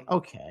thinking, I'm like,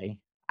 okay,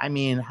 I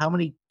mean, how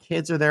many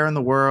kids are there in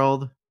the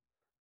world?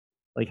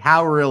 Like,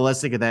 how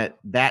realistic is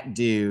that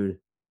dude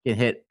can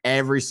hit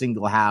every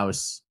single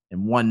house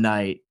in one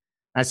night?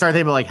 And I started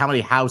thinking about like how many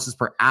houses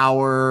per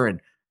hour, and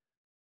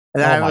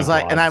then I was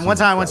like, one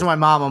time I went to my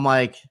mom. I'm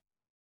like,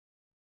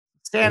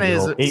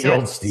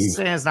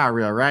 Santa's not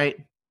real, right?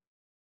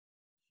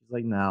 She's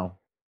like, no.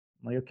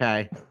 I'm like,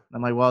 okay.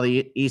 I'm like, well,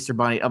 the Easter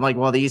Bunny.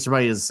 The Easter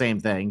Bunny is the same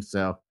thing.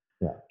 So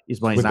yeah,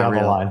 Easter Bunny's not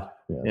real.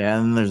 Yeah,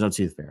 and there's no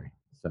Tooth Fairy.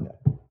 So,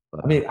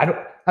 I mean,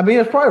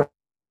 it's probably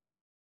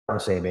the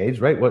same age,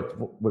 right? What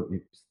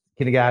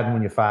kindergarten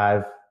when you're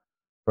 5,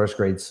 first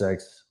grade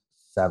 6,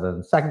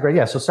 7, second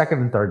grade, so second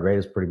and third grade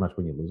is pretty much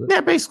when you lose it. Yeah,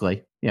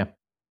 basically, yeah.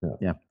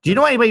 Do you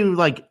know anybody who,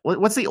 like,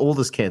 what's the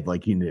oldest kid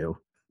like you knew?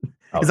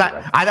 Because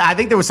I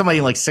think there was somebody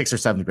in like 6th or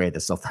 7th grade that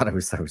still thought it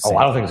was. I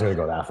don't think it's gonna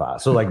go that far.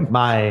 So like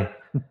my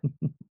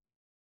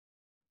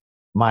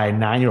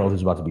 9-year-old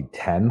who's about to be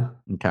 10.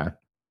 Okay.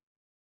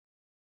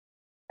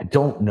 I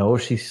don't know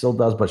if she still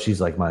does, but she's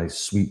like my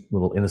sweet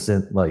little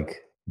innocent,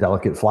 like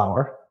delicate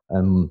flower.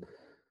 And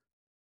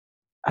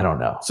I don't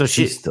know. So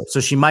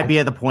she might be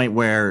at the point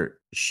where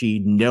she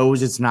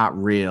knows it's not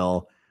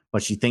real,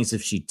 but she thinks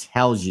if she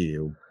tells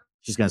you,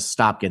 she's going to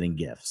stop getting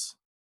gifts.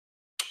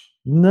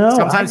 No.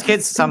 Sometimes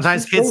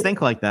kids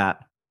think like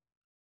that.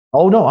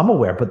 Oh no, I'm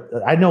aware, but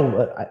I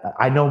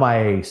know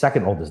my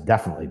second oldest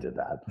definitely did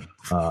that.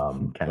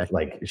 Okay.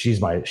 Like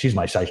she's like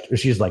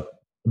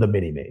the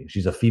mini me.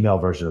 She's a female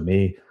version of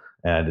me,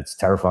 and it's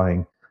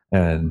terrifying.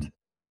 And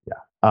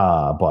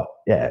but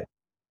yeah,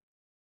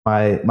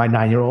 my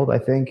 9-year-old, I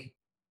think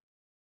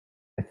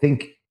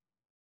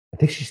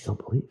she still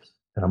believes,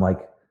 and I'm like,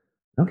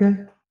 okay.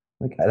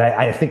 Like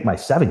I think my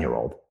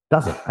 7-year-old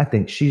doesn't. I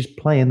think she's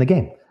playing the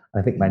game.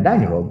 I think my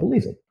 9-year-old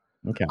believes it.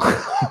 Okay.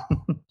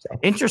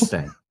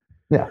 Interesting.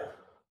 Yeah.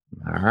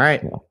 All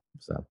right.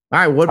 So, all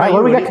right. What about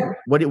you?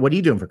 What are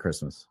you doing for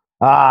Christmas?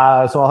 So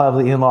I'll have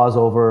the in-laws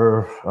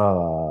over.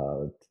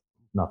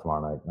 Not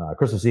tomorrow night.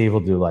 Christmas Eve,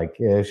 we'll do like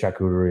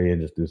charcuterie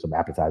and just do some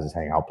appetizers,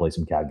 hang out, play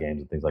some CAD games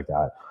and things like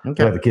that.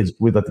 Okay.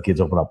 We'd let the kids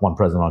open up one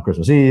present on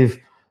Christmas Eve,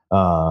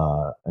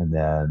 and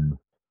then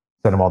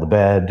send them all to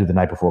bed. Do the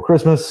night before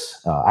Christmas.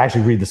 I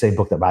actually read the same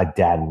book that my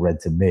dad read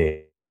to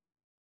me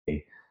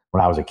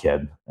when I was a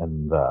kid,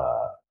 and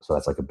so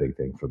that's like a big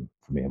thing for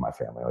me and my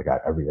family. Like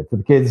I read it to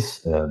the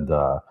kids and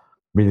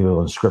read the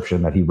little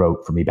inscription that he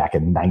wrote for me back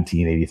in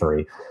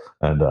 1983,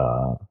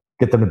 and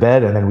get them to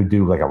bed, and then we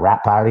do like a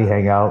wrap party,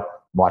 hang out,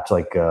 watch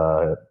like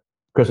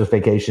Christmas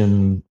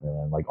Vacation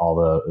and like all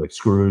the like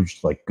Scrooge,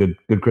 like good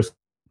Christmas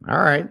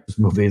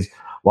movies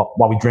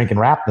while we drink and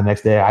rap. The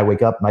next day I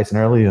wake up nice and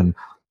early and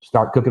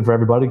start cooking for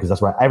everybody, because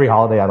that's why every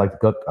holiday I like to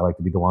cook. I like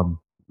to be the one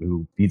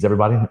who feeds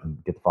everybody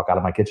and get the fuck out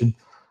of my kitchen.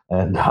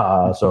 And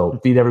so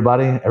feed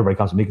everybody. Everybody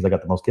comes to me because I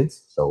got the most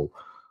kids. So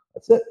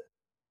that's it.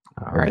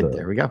 All right,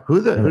 there we go.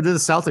 Who do the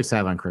Celtics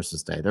have on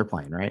Christmas Day? They're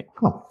playing, right?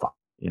 Oh, fuck.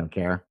 You don't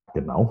care?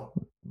 No,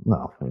 I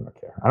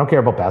don't care. I don't care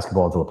about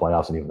basketball until the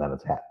playoffs, and even then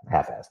it's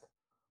half-assed.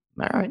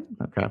 All right,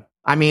 okay.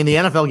 I mean, the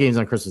NFL games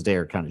on Christmas Day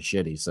are kind of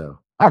shitty, so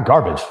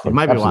garbage. I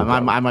might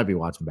be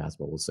watching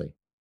basketball. We'll see.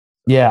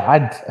 Yeah,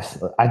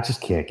 I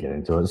just can't get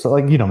into it. So,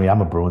 like, you know me,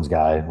 I'm a Bruins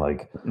guy.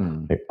 Like,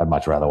 I'd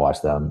much rather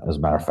watch them. As a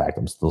matter of fact,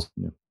 I'm still.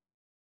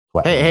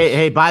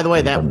 Hey! By the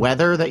way, that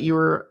weather that you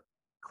were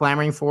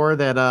clamoring for,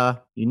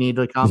 that you need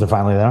to come. Is it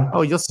finally there?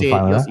 Oh, you'll see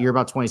it. You're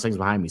about 20 seconds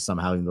behind me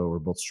somehow, even though we're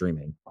both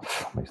streaming.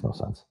 Makes no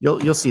sense.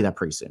 You'll see that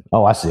pretty soon.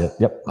 Oh, I see it.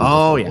 Yep.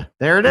 Oh yeah,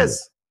 there it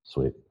is.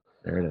 Sweet.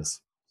 There it is.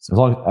 So, as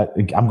long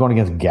as I'm going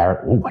against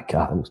Garrett. Oh my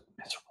god, it was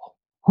miserable.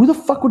 Who the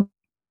fuck would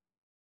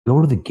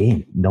go to the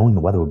game knowing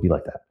the weather would be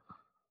like that?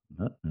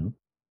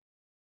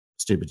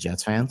 Stupid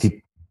Jets fans.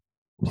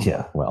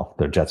 Yeah, well,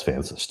 they're Jets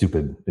fans.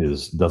 Stupid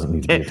doesn't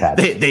need to be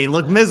attached. They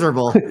look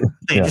miserable.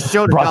 They just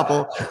showed a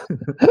couple.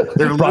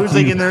 They're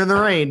losing and they're in the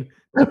rain.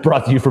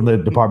 Brought to you from the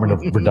Department of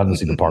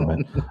Redundancy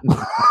Department.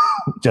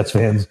 Jets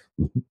fans.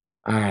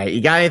 All right, you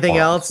got anything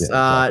else?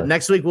 Yeah, exactly.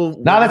 Next week No,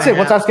 that's it.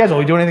 What's our schedule? Are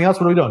we doing anything else?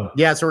 What are we doing?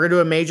 Yeah, so we're gonna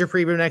do a major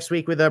preview next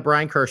week with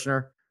Brian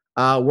Kirshner.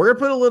 We're gonna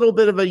put a little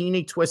bit of a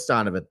unique twist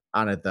on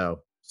it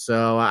though.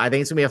 So I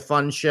think it's gonna be a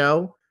fun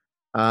show.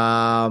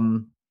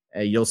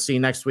 You'll see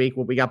next week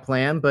what we got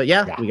planned, but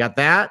yeah, we got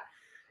that,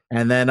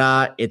 and then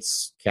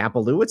it's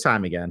Kapalua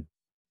time again.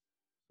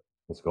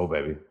 Let's go,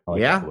 baby!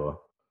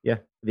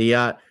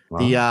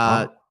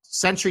 The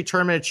Century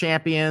Tournament of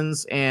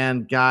Champions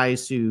and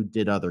guys who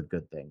did other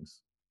good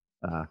things.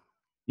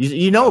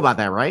 You know about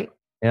that, right?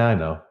 Yeah, I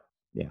know.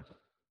 Yeah,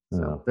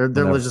 so they're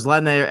just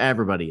letting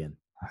everybody in.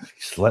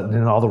 Just letting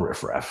in all the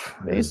riffraff.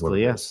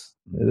 Basically, yes.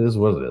 It is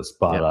what it is.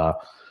 But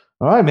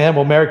all right, man.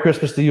 Well, Merry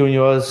Christmas to you and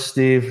yours,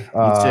 Steve.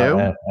 You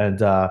too.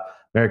 And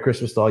Merry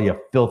Christmas to all you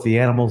filthy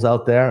animals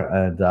out there.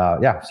 And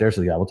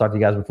seriously, we'll talk to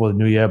you guys before the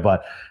new year.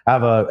 But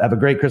have a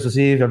great Christmas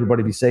Eve.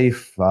 Everybody be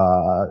safe.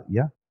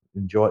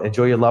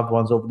 Enjoy your loved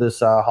ones over this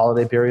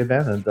holiday period,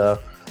 man. And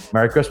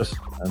Merry Christmas.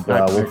 And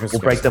we'll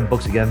break them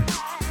books again